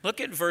important.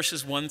 Look at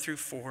verses 1 through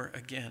 4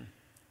 again.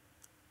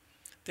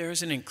 There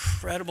is an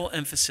incredible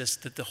emphasis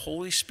that the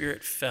Holy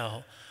Spirit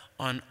fell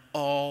on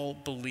all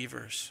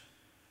believers.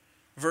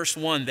 Verse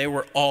 1, they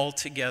were all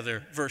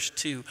together. Verse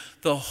 2,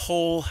 the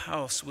whole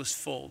house was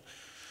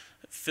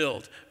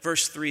filled.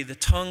 Verse 3, the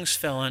tongues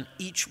fell on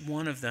each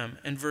one of them.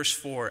 And verse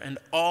 4, and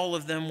all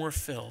of them were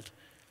filled.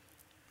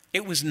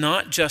 It was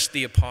not just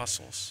the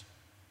apostles.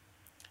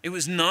 It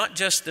was not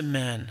just the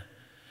men,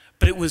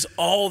 but it was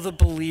all the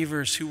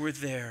believers who were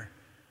there.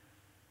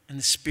 And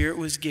the Spirit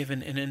was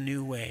given in a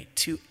new way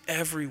to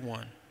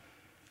everyone.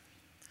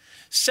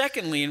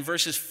 Secondly, in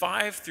verses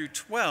 5 through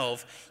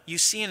 12, you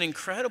see an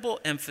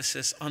incredible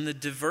emphasis on the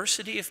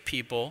diversity of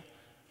people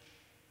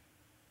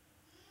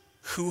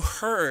who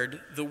heard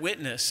the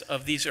witness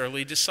of these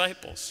early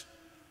disciples.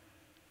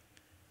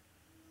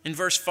 In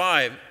verse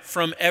 5,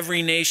 from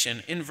every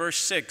nation. In verse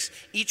 6,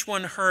 each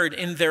one heard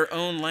in their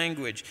own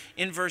language.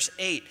 In verse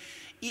 8,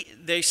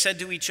 they said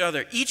to each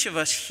other, each of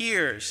us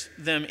hears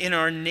them in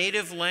our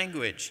native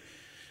language.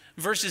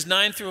 Verses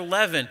 9 through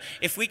 11,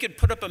 if we could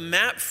put up a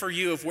map for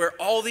you of where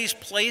all these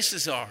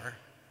places are,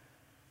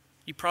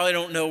 you probably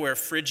don't know where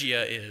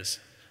Phrygia is.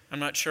 I'm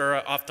not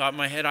sure off the top of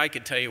my head I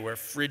could tell you where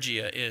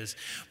Phrygia is.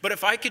 But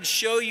if I could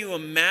show you a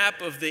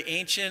map of the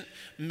ancient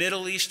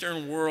Middle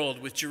Eastern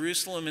world with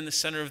Jerusalem in the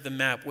center of the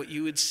map, what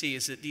you would see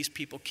is that these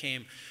people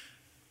came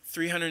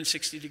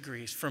 360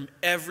 degrees from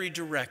every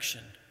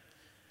direction.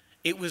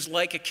 It was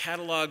like a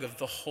catalog of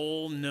the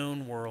whole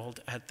known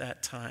world at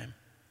that time.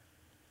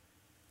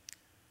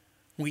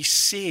 We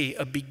see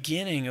a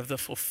beginning of the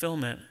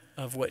fulfillment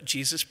of what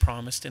Jesus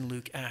promised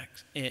in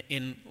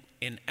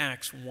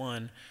Acts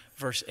 1,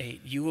 verse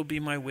 8. You will be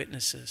my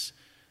witnesses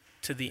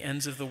to the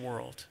ends of the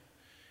world.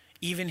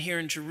 Even here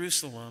in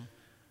Jerusalem,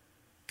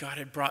 God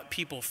had brought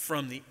people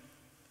from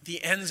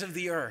the ends of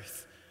the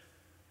earth,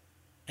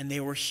 and they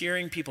were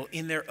hearing people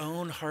in their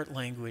own heart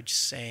language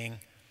saying,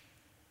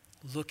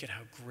 look at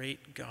how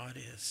great God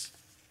is.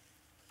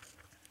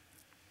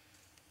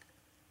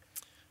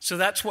 So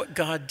that's what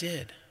God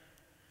did.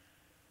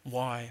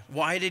 Why?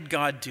 Why did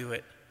God do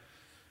it?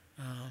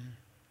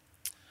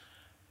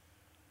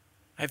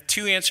 I have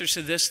two answers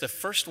to this. The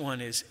first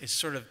one is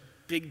sort of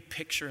big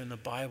picture in the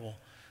Bible.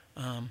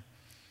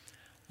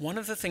 One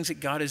of the things that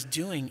God is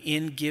doing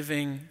in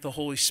giving the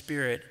Holy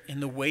Spirit in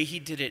the way he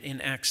did it in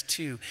Acts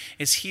 2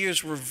 is he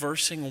is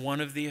reversing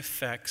one of the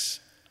effects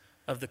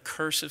of the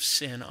curse of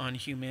sin on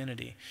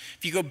humanity.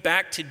 If you go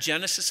back to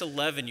Genesis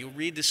 11, you'll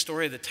read the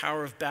story of the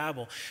Tower of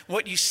Babel.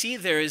 What you see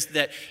there is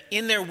that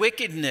in their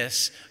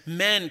wickedness,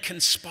 men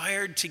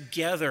conspired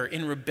together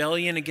in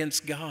rebellion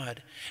against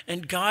God.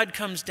 And God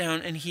comes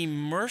down and he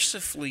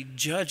mercifully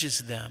judges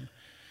them,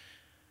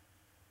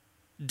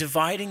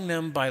 dividing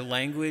them by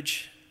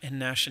language and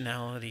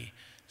nationality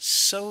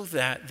so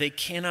that they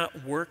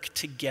cannot work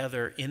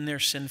together in their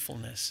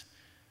sinfulness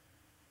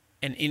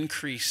and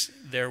increase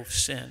their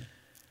sin.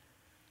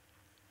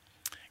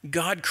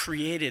 God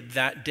created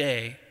that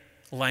day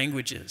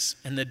languages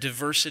and the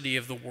diversity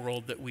of the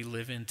world that we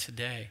live in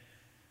today.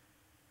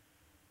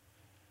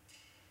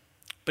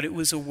 But it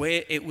was a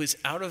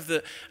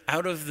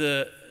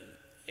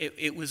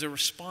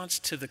response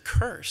to the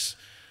curse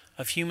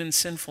of human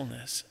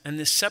sinfulness. And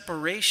this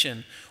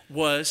separation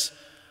was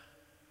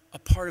a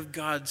part of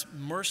God's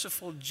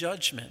merciful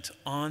judgment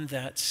on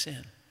that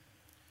sin.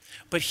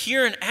 But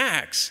here in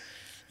Acts,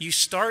 you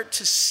start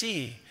to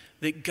see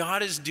that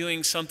God is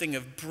doing something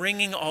of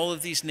bringing all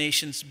of these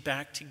nations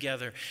back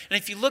together. And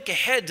if you look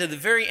ahead to the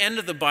very end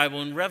of the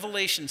Bible in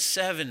Revelation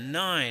 7,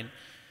 9,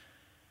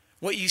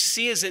 what you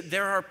see is that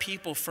there are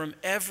people from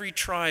every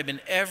tribe and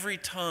every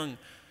tongue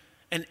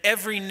and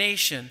every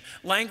nation,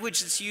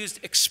 language that's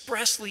used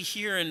expressly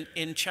here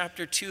in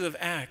chapter 2 of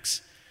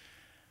Acts,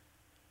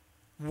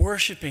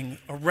 worshiping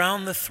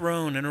around the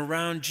throne and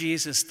around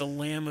Jesus, the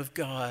Lamb of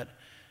God,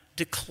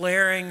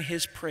 declaring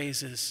his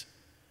praises.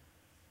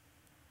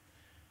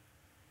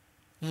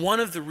 One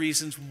of the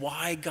reasons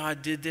why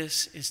God did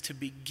this is to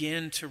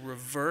begin to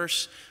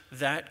reverse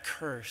that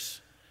curse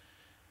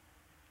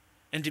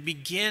and to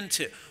begin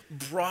to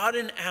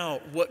broaden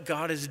out what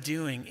God is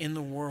doing in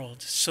the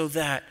world so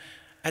that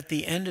at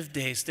the end of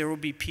days there will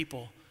be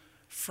people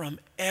from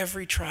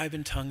every tribe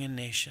and tongue and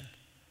nation.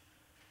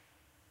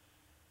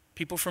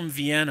 People from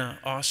Vienna,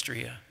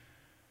 Austria,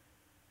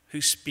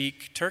 who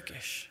speak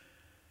Turkish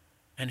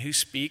and who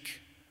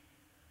speak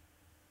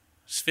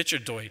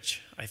Schweizerdeutsch,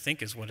 I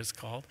think is what it's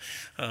called.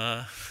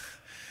 Right?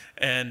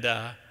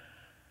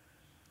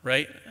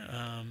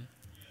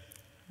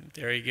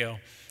 There you go.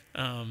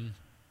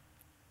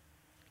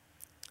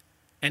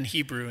 And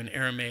Hebrew and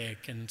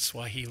Aramaic and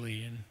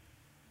Swahili and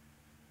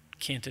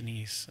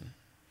Cantonese. And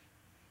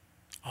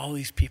all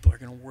these people are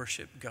going to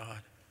worship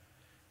God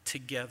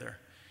together.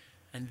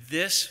 And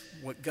this,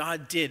 what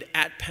God did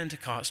at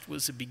Pentecost,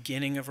 was the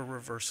beginning of a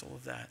reversal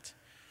of that.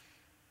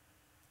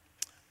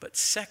 But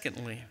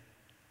secondly,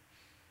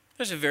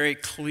 there's a very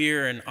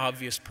clear and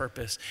obvious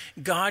purpose.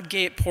 God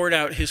poured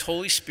out his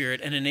Holy Spirit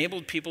and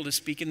enabled people to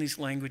speak in these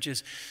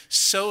languages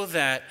so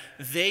that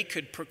they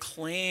could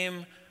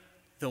proclaim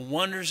the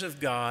wonders of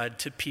God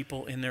to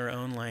people in their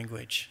own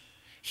language.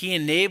 He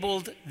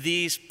enabled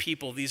these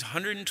people, these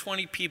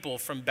 120 people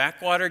from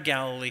backwater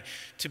Galilee,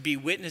 to be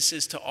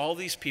witnesses to all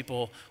these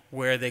people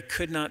where they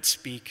could not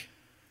speak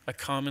a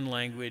common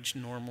language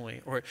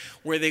normally, or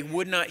where they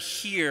would not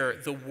hear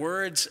the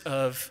words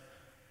of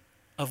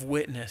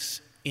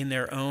witness in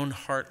their own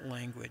heart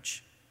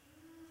language.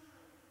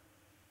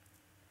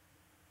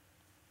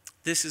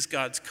 This is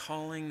God's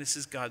calling. This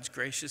is God's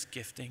gracious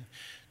gifting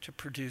to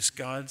produce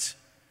God's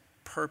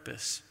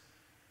purpose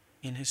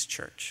in his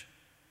church.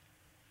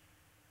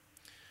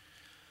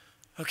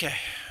 Okay,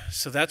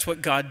 so that's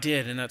what God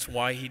did, and that's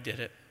why he did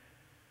it.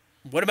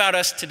 What about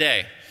us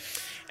today?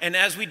 And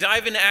as we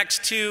dive into Acts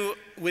 2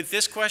 with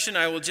this question,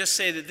 I will just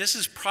say that this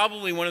is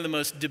probably one of the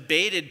most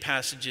debated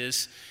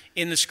passages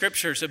in the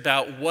scriptures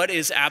about what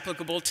is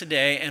applicable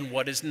today and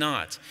what is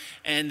not.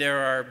 And there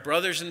are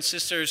brothers and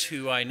sisters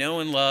who I know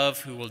and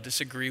love who will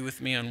disagree with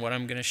me on what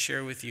I'm going to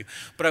share with you.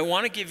 But I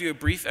want to give you a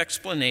brief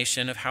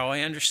explanation of how I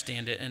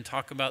understand it and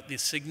talk about the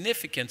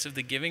significance of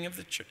the giving of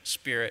the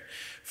Spirit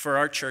for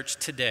our church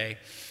today.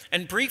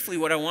 And briefly,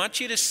 what I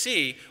want you to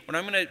see, what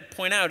I'm going to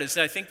point out is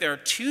that I think there are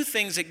two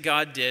things that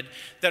God did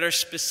that are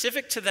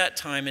specific to that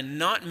time and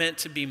not meant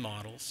to be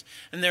models.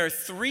 And there are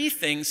three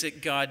things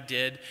that God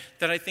did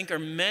that I think are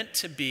meant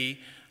to be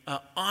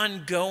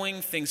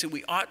ongoing things that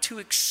we ought to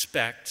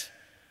expect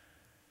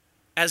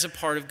as a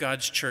part of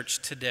God's church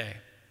today.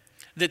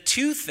 The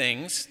two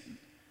things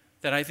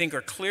that I think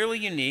are clearly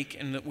unique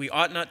and that we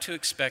ought not to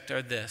expect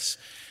are this: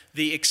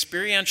 the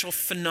experiential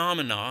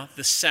phenomena,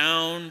 the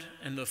sound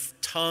and the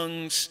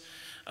tongues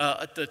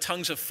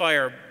of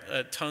fire,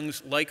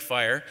 tongues like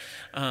fire,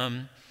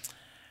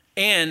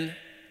 and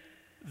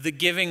the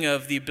giving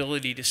of the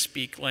ability to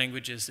speak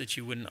languages that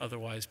you wouldn't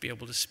otherwise be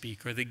able to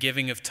speak, or the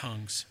giving of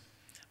tongues.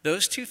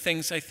 Those two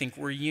things I think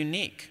were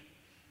unique.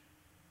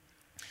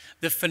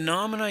 The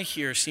phenomena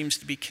here seems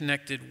to be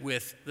connected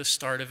with the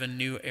start of a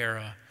new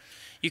era.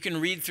 You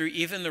can read through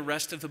even the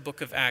rest of the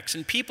book of Acts,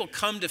 and people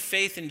come to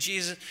faith in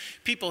Jesus.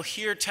 People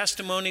hear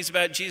testimonies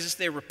about Jesus.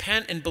 They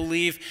repent and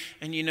believe,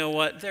 and you know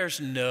what? There's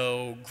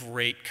no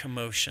great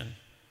commotion.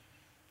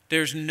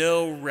 There's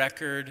no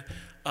record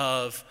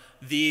of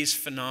these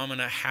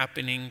phenomena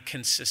happening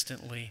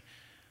consistently.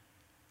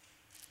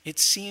 It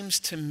seems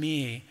to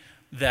me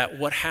that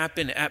what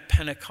happened at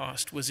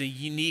Pentecost was a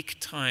unique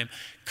time,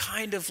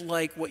 kind of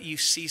like what you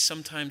see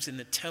sometimes in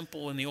the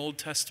temple in the Old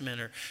Testament,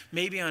 or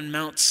maybe on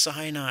Mount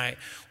Sinai,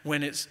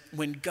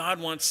 when God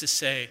wants to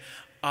say,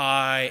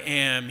 "I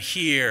am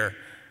here,"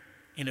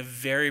 in a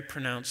very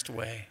pronounced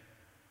way.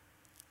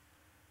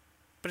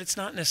 But it's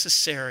not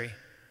necessary.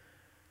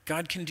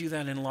 God can do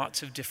that in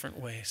lots of different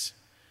ways.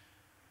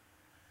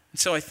 And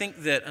so I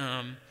think that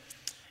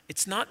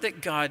it's not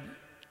that God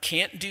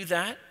can't do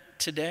that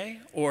today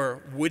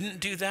or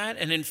wouldn't do that.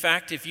 And in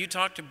fact, if you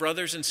talk to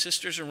brothers and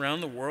sisters around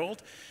the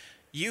world,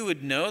 you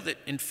would know that,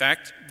 in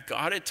fact,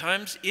 God at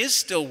times is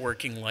still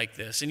working like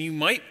this. And you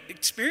might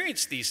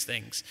experience these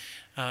things.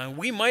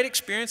 We might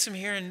experience them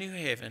here in New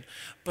Haven.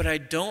 But I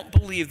don't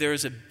believe there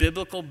is a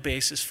biblical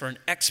basis for an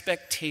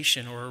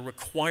expectation or a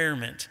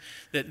requirement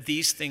that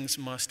these things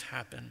must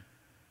happen.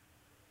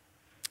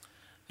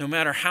 No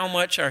matter how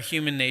much our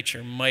human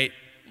nature might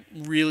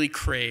really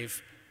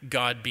crave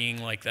God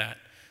being like that.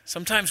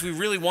 Sometimes we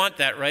really want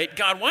that, right?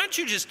 God, why don't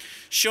you just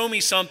show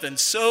me something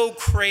so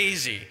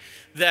crazy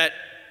that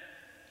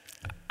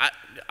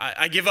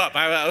I give up.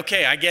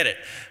 Okay, I get it.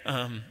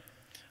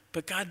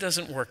 But God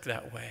doesn't work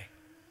that way.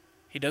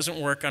 He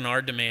doesn't work on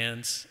our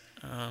demands.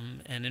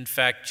 And in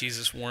fact,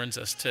 Jesus warns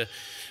us to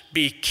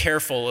be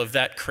careful of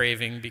that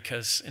craving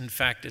because, in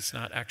fact, it's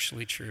not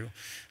actually true.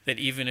 That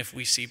even if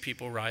we see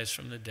people rise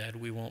from the dead,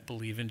 we won't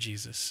believe in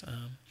Jesus.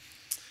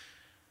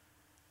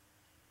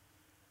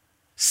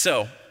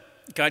 So,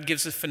 God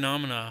gives a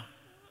phenomena,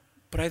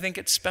 but I think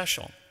it's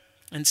special.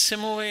 And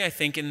similarly, I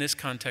think in this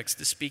context,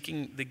 the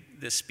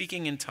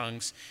speaking in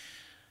tongues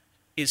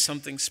is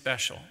something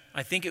special.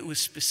 I think it was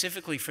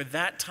specifically for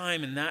that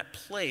time and that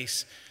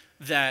place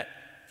that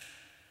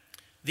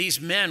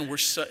these men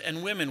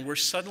and women were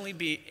suddenly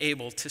be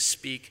able to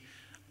speak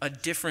a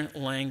different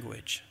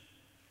language.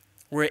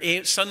 Were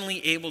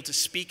suddenly able to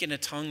speak in a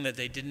tongue that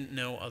they didn't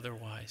know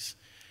otherwise.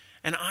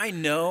 And I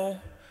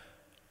know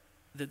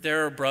that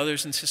there are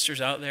brothers and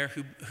sisters out there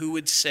who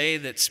would say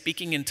that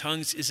speaking in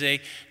tongues is a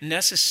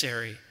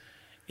necessary,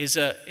 is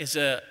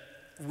a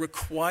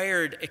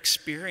required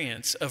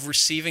experience of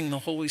receiving the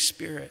Holy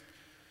Spirit.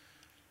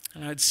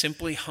 And I'd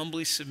simply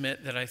humbly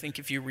submit that I think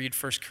if you read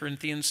 1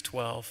 Corinthians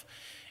 12,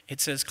 it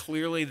says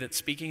clearly that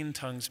speaking in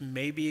tongues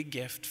may be a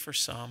gift for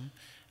some,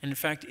 and in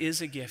fact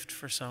is a gift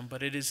for some,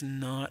 but it is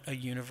not a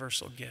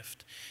universal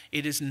gift.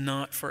 It is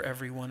not for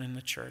everyone in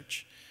the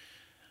church.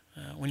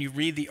 When you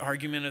read the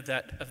argument of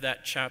that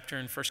chapter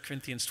in 1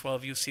 Corinthians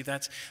 12, you'll see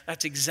that's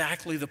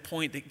exactly the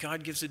point, that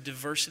God gives a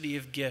diversity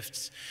of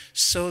gifts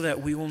so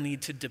that we will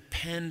need to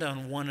depend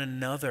on one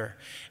another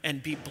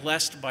and be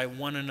blessed by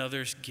one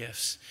another's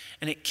gifts.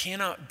 And it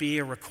cannot be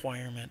a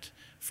requirement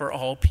for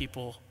all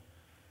people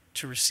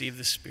to receive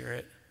the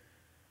Spirit,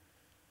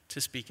 to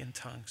speak in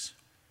tongues.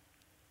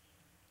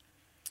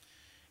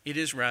 It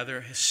is rather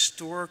a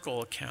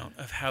historical account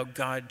of how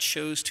God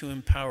chose to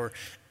empower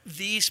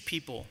these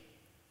people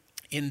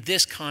in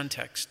this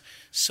context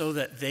so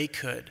that they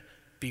could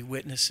be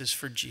witnesses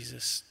for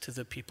Jesus to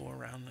the people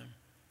around them.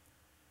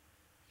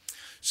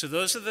 So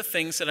those are the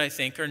things that I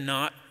think are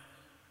not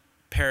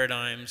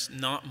paradigms,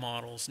 not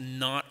models,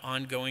 not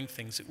ongoing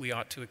things that we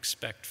ought to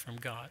expect from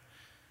God.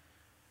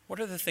 What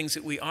are the things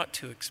that we ought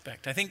to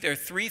expect? I think there are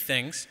three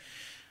things.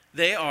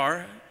 They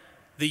are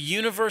the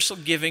universal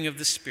giving of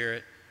the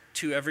Spirit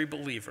to every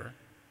believer,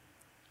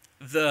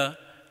 the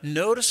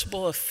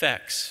noticeable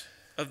effects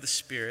of the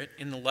Spirit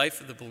in the life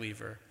of the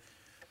believer,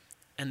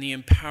 and the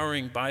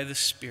empowering by the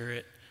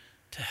Spirit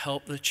to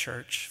help the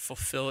church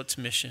fulfill its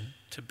mission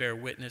to bear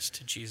witness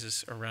to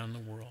Jesus around the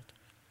world.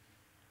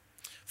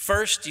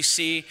 First, you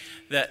see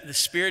that the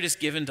Spirit is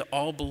given to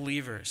all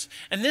believers.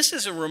 And this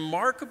is a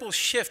remarkable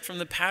shift from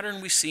the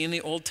pattern we see in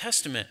the Old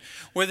Testament,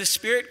 where the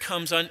Spirit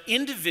comes on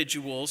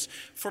individuals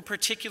for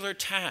particular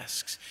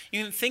tasks.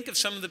 You can think of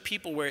some of the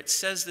people where it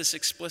says this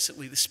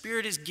explicitly. The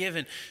Spirit is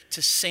given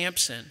to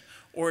Samson,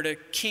 or to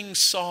King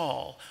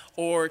Saul,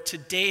 or to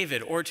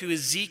David, or to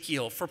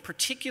Ezekiel for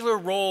particular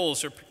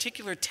roles or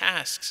particular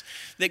tasks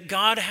that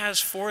God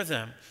has for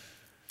them.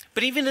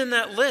 But even in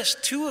that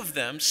list, two of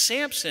them,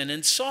 Samson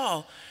and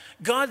Saul,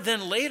 God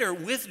then later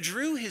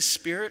withdrew his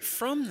Spirit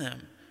from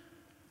them.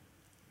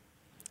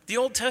 The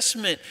Old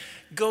Testament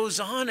goes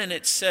on and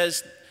it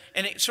says,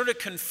 and it sort of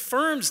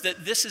confirms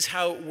that this is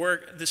how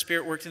the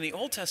Spirit worked in the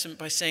Old Testament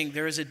by saying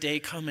there is a day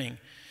coming.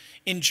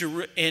 In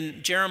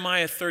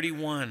Jeremiah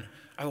 31,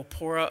 I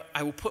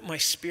will put my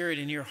Spirit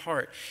in your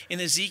heart.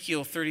 In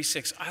Ezekiel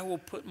 36, I will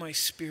put my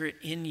Spirit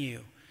in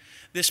you.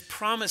 This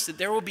promise that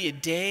there will be a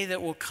day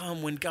that will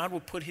come when God will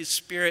put his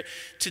Spirit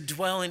to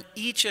dwell in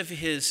each of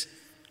his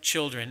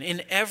children,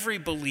 in every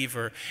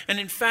believer. And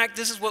in fact,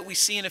 this is what we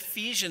see in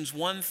Ephesians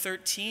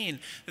 1:13,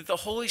 that the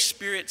Holy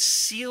Spirit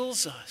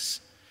seals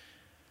us.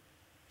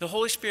 The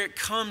Holy Spirit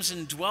comes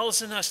and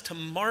dwells in us to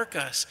mark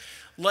us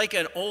like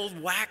an old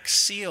wax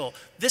seal.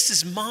 This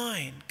is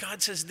mine.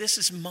 God says, this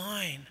is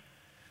mine.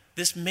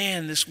 This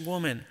man, this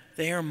woman,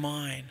 they are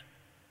mine.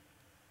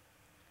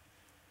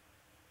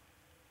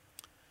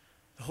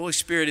 The Holy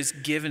Spirit is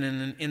given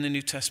in the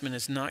New Testament,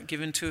 is not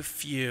given to a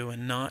few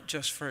and not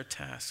just for a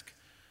task,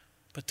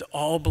 but to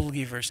all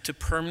believers to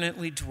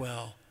permanently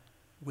dwell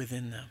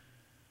within them.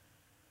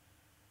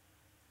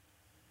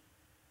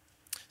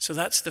 So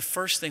that's the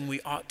first thing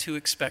we ought to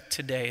expect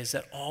today, is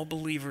that all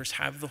believers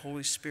have the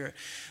Holy Spirit.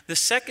 The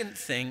second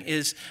thing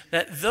is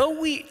that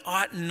though we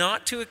ought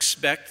not to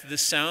expect the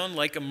sound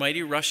like a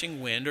mighty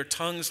rushing wind or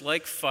tongues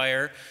like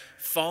fire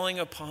falling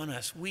upon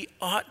us, we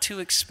ought to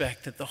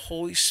expect that the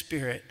Holy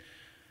Spirit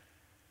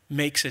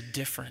makes a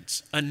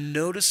difference, a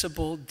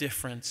noticeable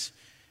difference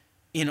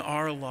in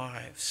our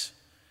lives.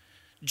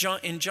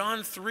 In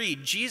John 3,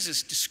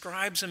 Jesus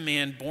describes a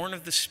man born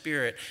of the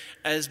Spirit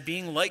as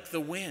being like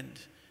the wind.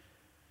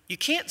 You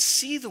can't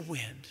see the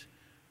wind,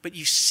 but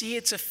you see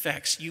its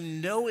effects. You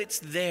know it's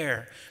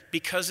there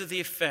because of the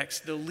effects.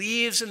 The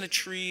leaves and the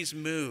trees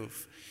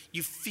move.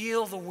 You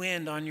feel the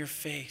wind on your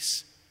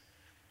face.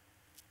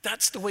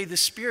 That's the way the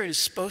Spirit is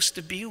supposed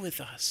to be with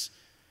us.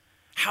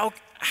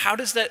 What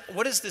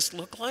does this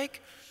look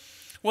like?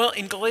 Well,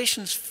 in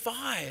Galatians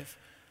 5,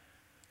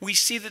 we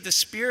see that the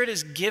Spirit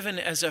is given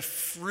as a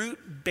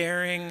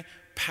fruit-bearing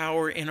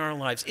power in our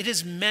lives. It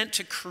is meant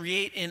to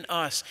create in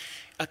us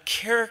a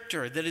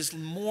character that is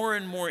more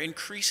and more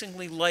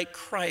increasingly like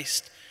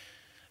Christ,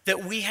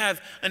 that we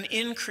have an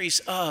increase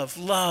of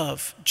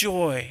love,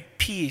 joy,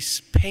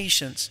 peace,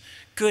 patience,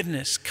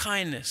 goodness,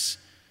 kindness,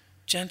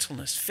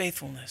 gentleness,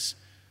 faithfulness,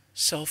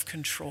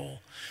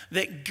 self-control.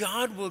 That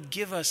God will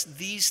give us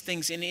these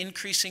things in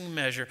increasing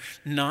measure,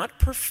 not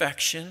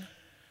perfection,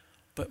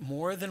 but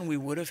more than we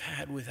would have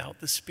had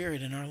without the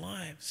Spirit in our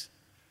lives.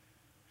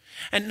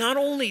 And not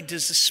only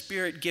does the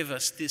Spirit give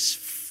us this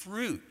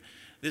fruit,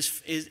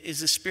 this is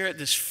the Spirit,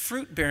 this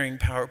fruit-bearing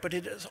power, but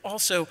it is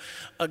also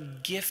a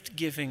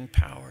gift-giving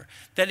power.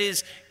 That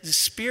is, the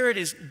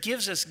Spirit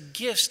gives us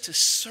gifts to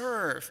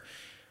serve,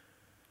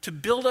 to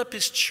build up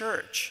his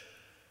church,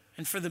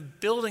 and for the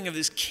building of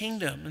his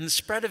kingdom and the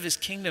spread of his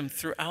kingdom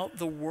throughout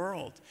the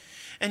world.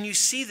 And you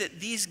see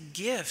that these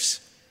gifts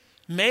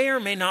may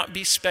or may not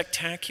be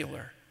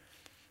spectacular.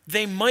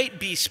 They might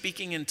be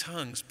speaking in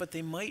tongues, but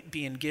they might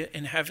be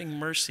in having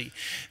mercy.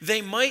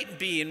 They might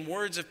be in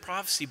words of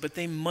prophecy, but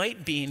they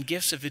might be in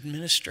gifts of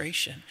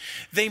administration.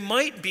 They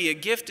might be a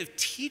gift of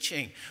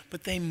teaching,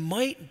 but they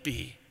might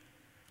be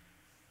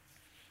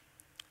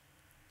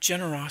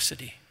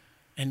generosity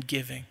and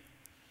giving.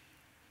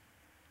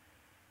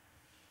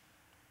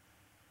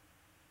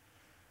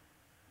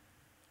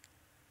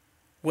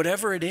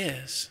 Whatever it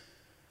is,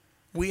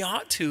 we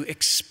ought to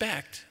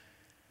expect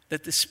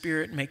that the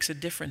Spirit makes a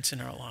difference in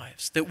our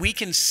lives, that we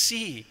can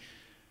see.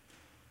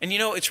 And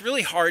it's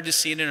really hard to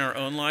see it in our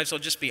own lives, I'll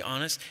just be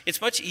honest.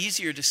 It's much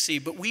easier to see,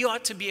 but we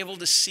ought to be able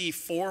to see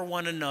for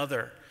one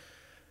another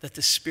that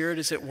the Spirit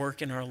is at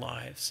work in our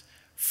lives,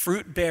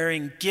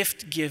 fruit-bearing,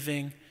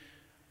 gift-giving,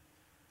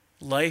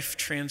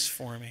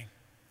 life-transforming.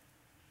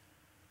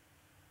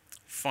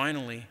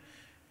 Finally,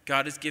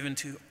 God has given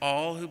to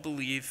all who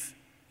believe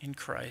in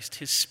Christ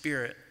his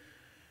Spirit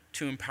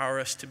to empower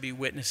us to be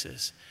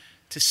witnesses,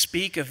 to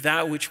speak of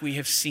that which we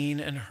have seen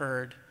and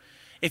heard.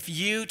 If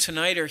you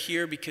tonight are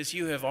here because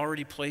you have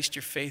already placed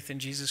your faith in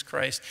Jesus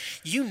Christ,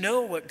 you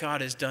know what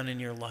God has done in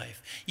your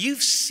life.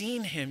 You've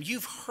seen him.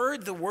 You've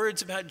heard the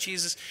words about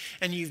Jesus,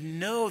 and you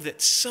know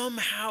that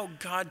somehow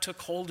God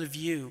took hold of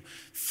you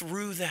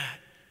through that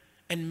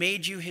and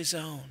made you his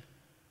own.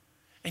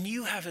 And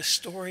you have a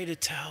story to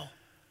tell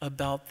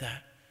about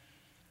that.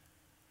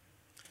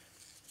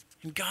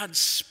 And God's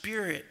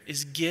Spirit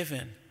is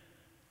given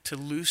to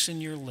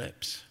loosen your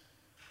lips.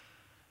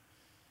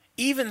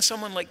 Even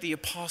someone like the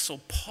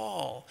Apostle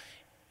Paul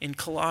in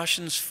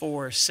Colossians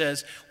 4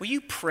 says, will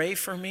you pray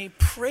for me?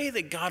 Pray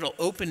that God will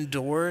open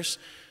doors,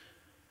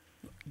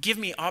 give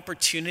me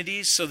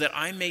opportunities so that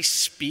I may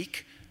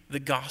speak the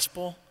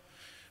gospel.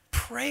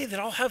 Pray that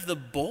I'll have the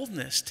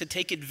boldness to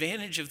take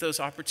advantage of those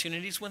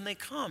opportunities when they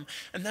come,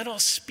 and that I'll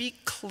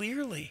speak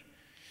clearly.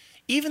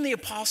 Even the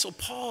Apostle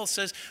Paul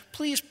says,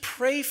 please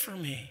pray for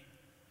me.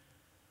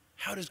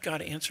 How does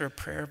God answer a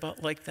prayer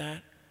like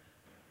that?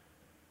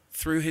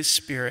 Through his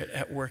Spirit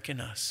at work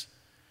in us.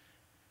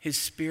 His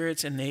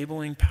Spirit's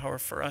enabling power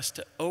for us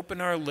to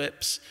open our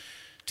lips,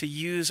 to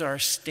use our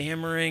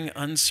stammering,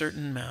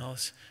 uncertain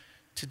mouths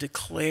to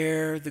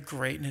declare the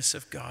greatness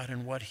of God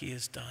and what he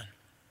has done.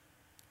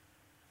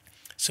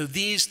 So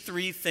these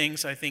three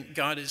things I think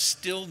God is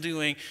still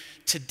doing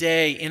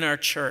today in our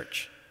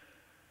church.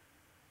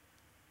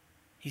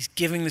 He's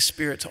giving the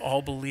Spirit to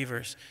all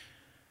believers.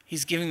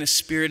 He's giving the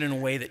Spirit in a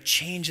way that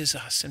changes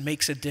us and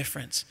makes a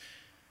difference.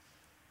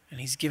 And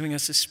he's giving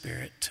us the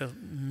Spirit to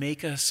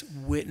make us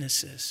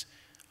witnesses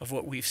of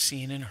what we've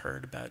seen and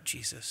heard about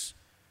Jesus.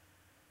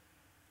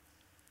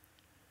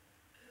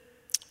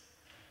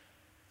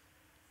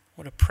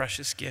 What a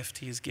precious gift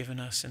he has given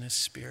us in his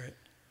Spirit.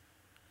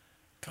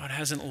 God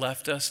hasn't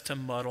left us to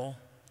muddle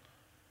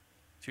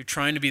through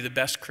trying to be the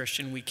best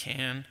Christian we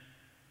can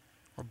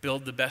or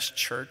build the best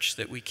church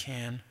that we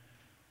can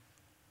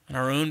in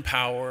our own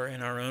power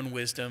and our own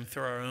wisdom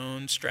through our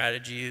own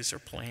strategies or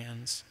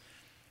plans.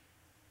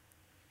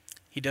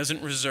 He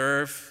doesn't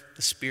reserve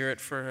the Spirit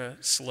for a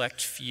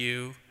select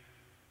few,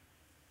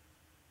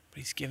 but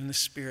he's given the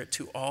Spirit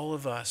to all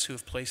of us who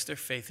have placed their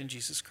faith in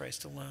Jesus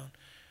Christ alone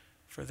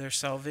for their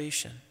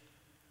salvation.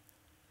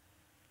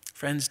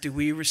 Friends, do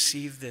we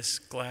receive this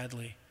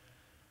gladly?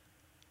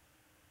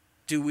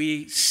 Do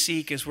we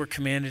seek, as we're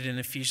commanded in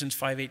Ephesians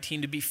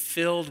 5:18, to be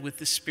filled with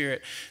the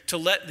Spirit, to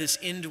let this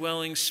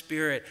indwelling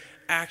Spirit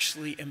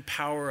actually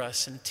empower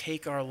us and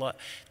take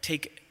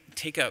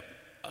a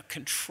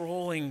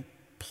controlling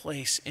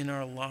place in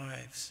our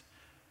lives?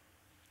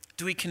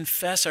 Do we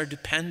confess our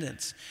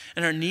dependence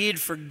and our need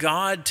for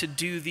God to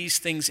do these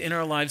things in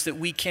our lives that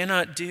we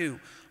cannot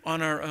do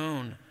on our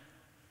own,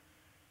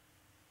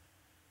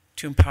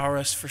 to empower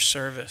us for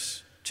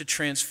service, to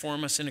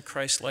transform us into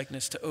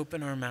Christ-likeness, to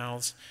open our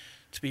mouths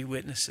to be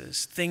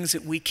witnesses, things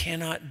that we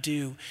cannot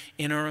do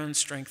in our own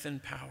strength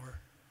and power?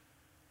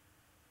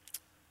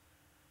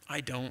 I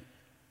don't.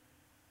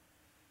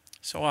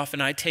 So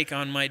often I take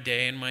on my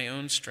day in my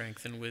own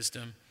strength and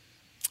wisdom.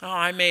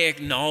 I may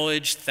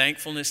acknowledge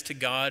thankfulness to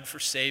God for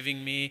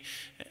saving me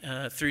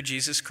through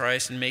Jesus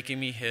Christ and making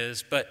me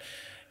his. But,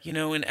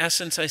 in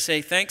essence, I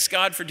say, thanks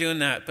God for doing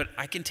that, but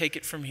I can take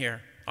it from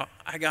here.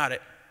 I got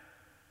it.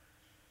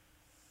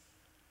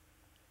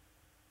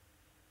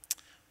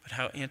 But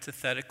how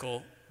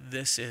antithetical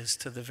this is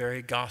to the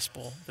very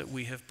gospel that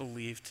we have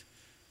believed.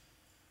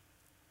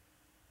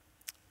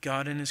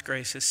 God in his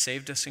grace has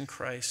saved us in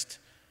Christ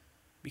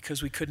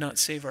because we could not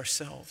save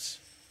ourselves.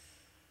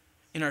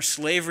 In our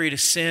slavery to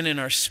sin, in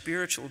our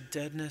spiritual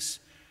deadness,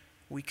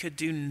 We could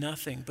do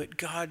nothing, but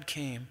God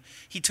came.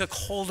 He took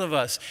hold of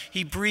us.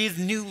 He breathed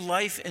new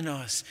life in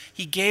us.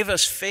 He gave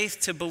us faith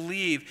to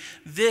believe.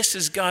 This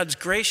is God's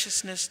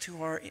graciousness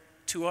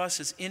to us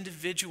as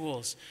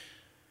individuals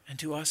and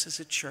to us as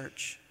a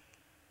church.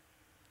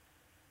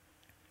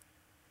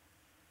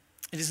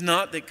 It is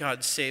not that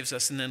God saves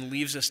us and then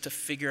leaves us to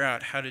figure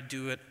out how to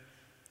do it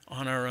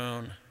on our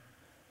own,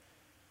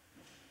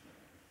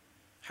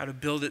 how to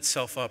build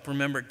itself up.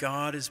 Remember,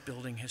 God is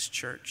building his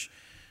church.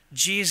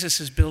 Jesus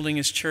is building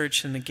his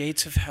church, and the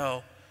gates of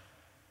hell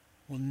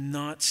will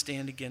not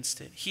stand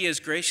against it. He has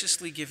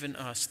graciously given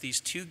us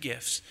these two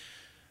gifts,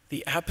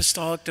 the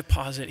apostolic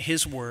deposit,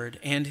 his word,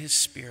 and his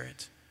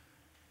spirit,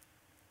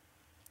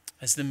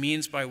 as the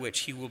means by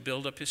which he will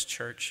build up his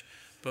church,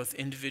 both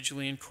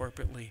individually and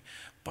corporately.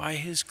 By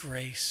his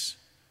grace,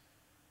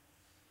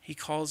 he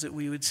calls that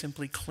we would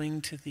simply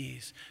cling to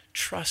these,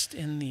 trust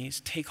in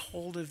these, take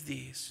hold of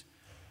these.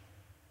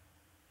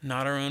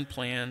 Not our own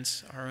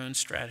plans, our own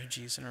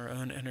strategies, and our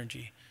own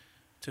energy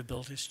to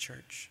build his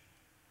church.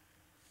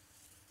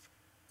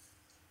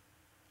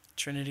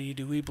 Trinity,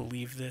 do we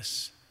believe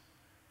this?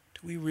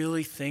 Do we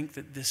really think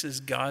that this is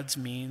God's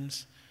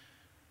means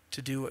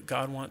to do what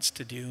God wants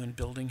to do in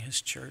building his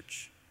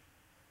church?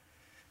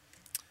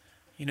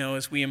 You know,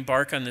 as we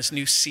embark on this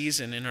new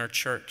season in our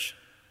church,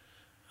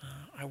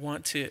 I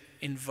want to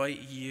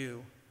invite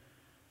you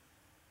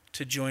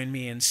to join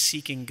me in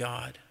seeking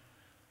God,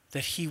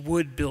 that he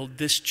would build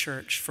this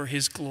church for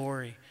his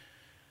glory,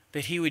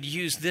 that he would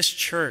use this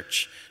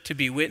church to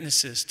be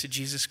witnesses to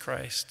Jesus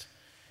Christ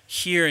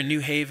here in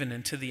New Haven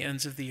and to the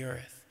ends of the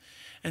earth.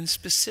 And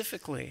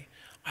specifically,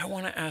 I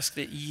want to ask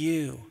that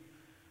you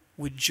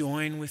would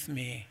join with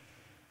me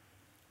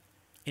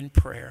in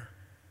prayer,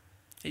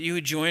 that you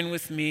would join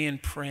with me in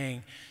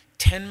praying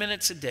 10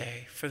 minutes a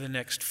day for the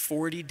next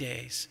 40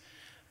 days,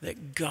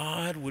 that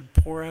God would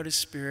pour out his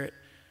Spirit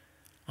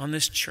on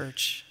this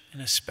church in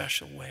a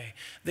special way,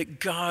 that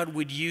God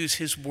would use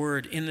his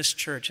word in this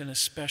church in a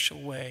special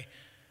way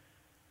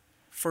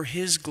for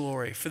his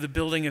glory, for the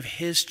building of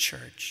his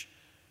church,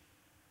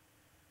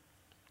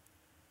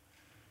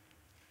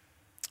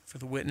 for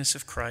the witness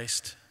of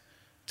Christ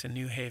to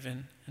New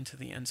Haven and to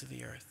the ends of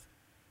the earth.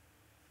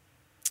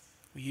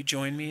 Will you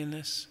join me in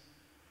this?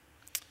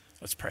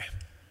 Let's pray.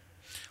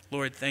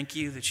 Lord, thank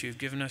you that you've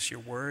given us your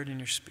word and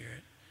your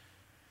spirit.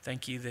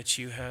 Thank you that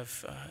you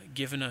have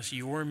given us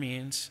your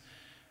means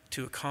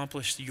to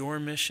accomplish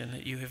your mission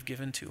that you have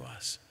given to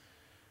us.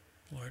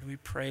 Lord, we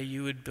pray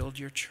you would build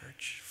your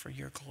church for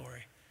your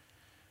glory.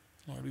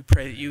 Lord, we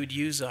pray that you would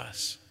use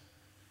us.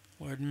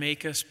 Lord,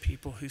 make us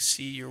people who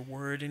see your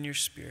word and your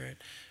spirit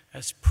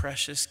as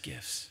precious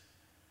gifts,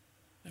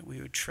 that we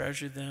would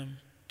treasure them,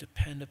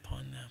 depend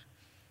upon them.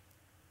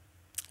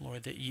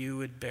 Lord, that you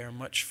would bear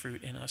much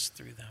fruit in us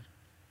through them.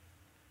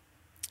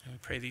 And we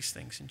pray these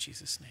things in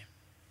Jesus' name.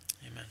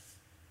 Amen.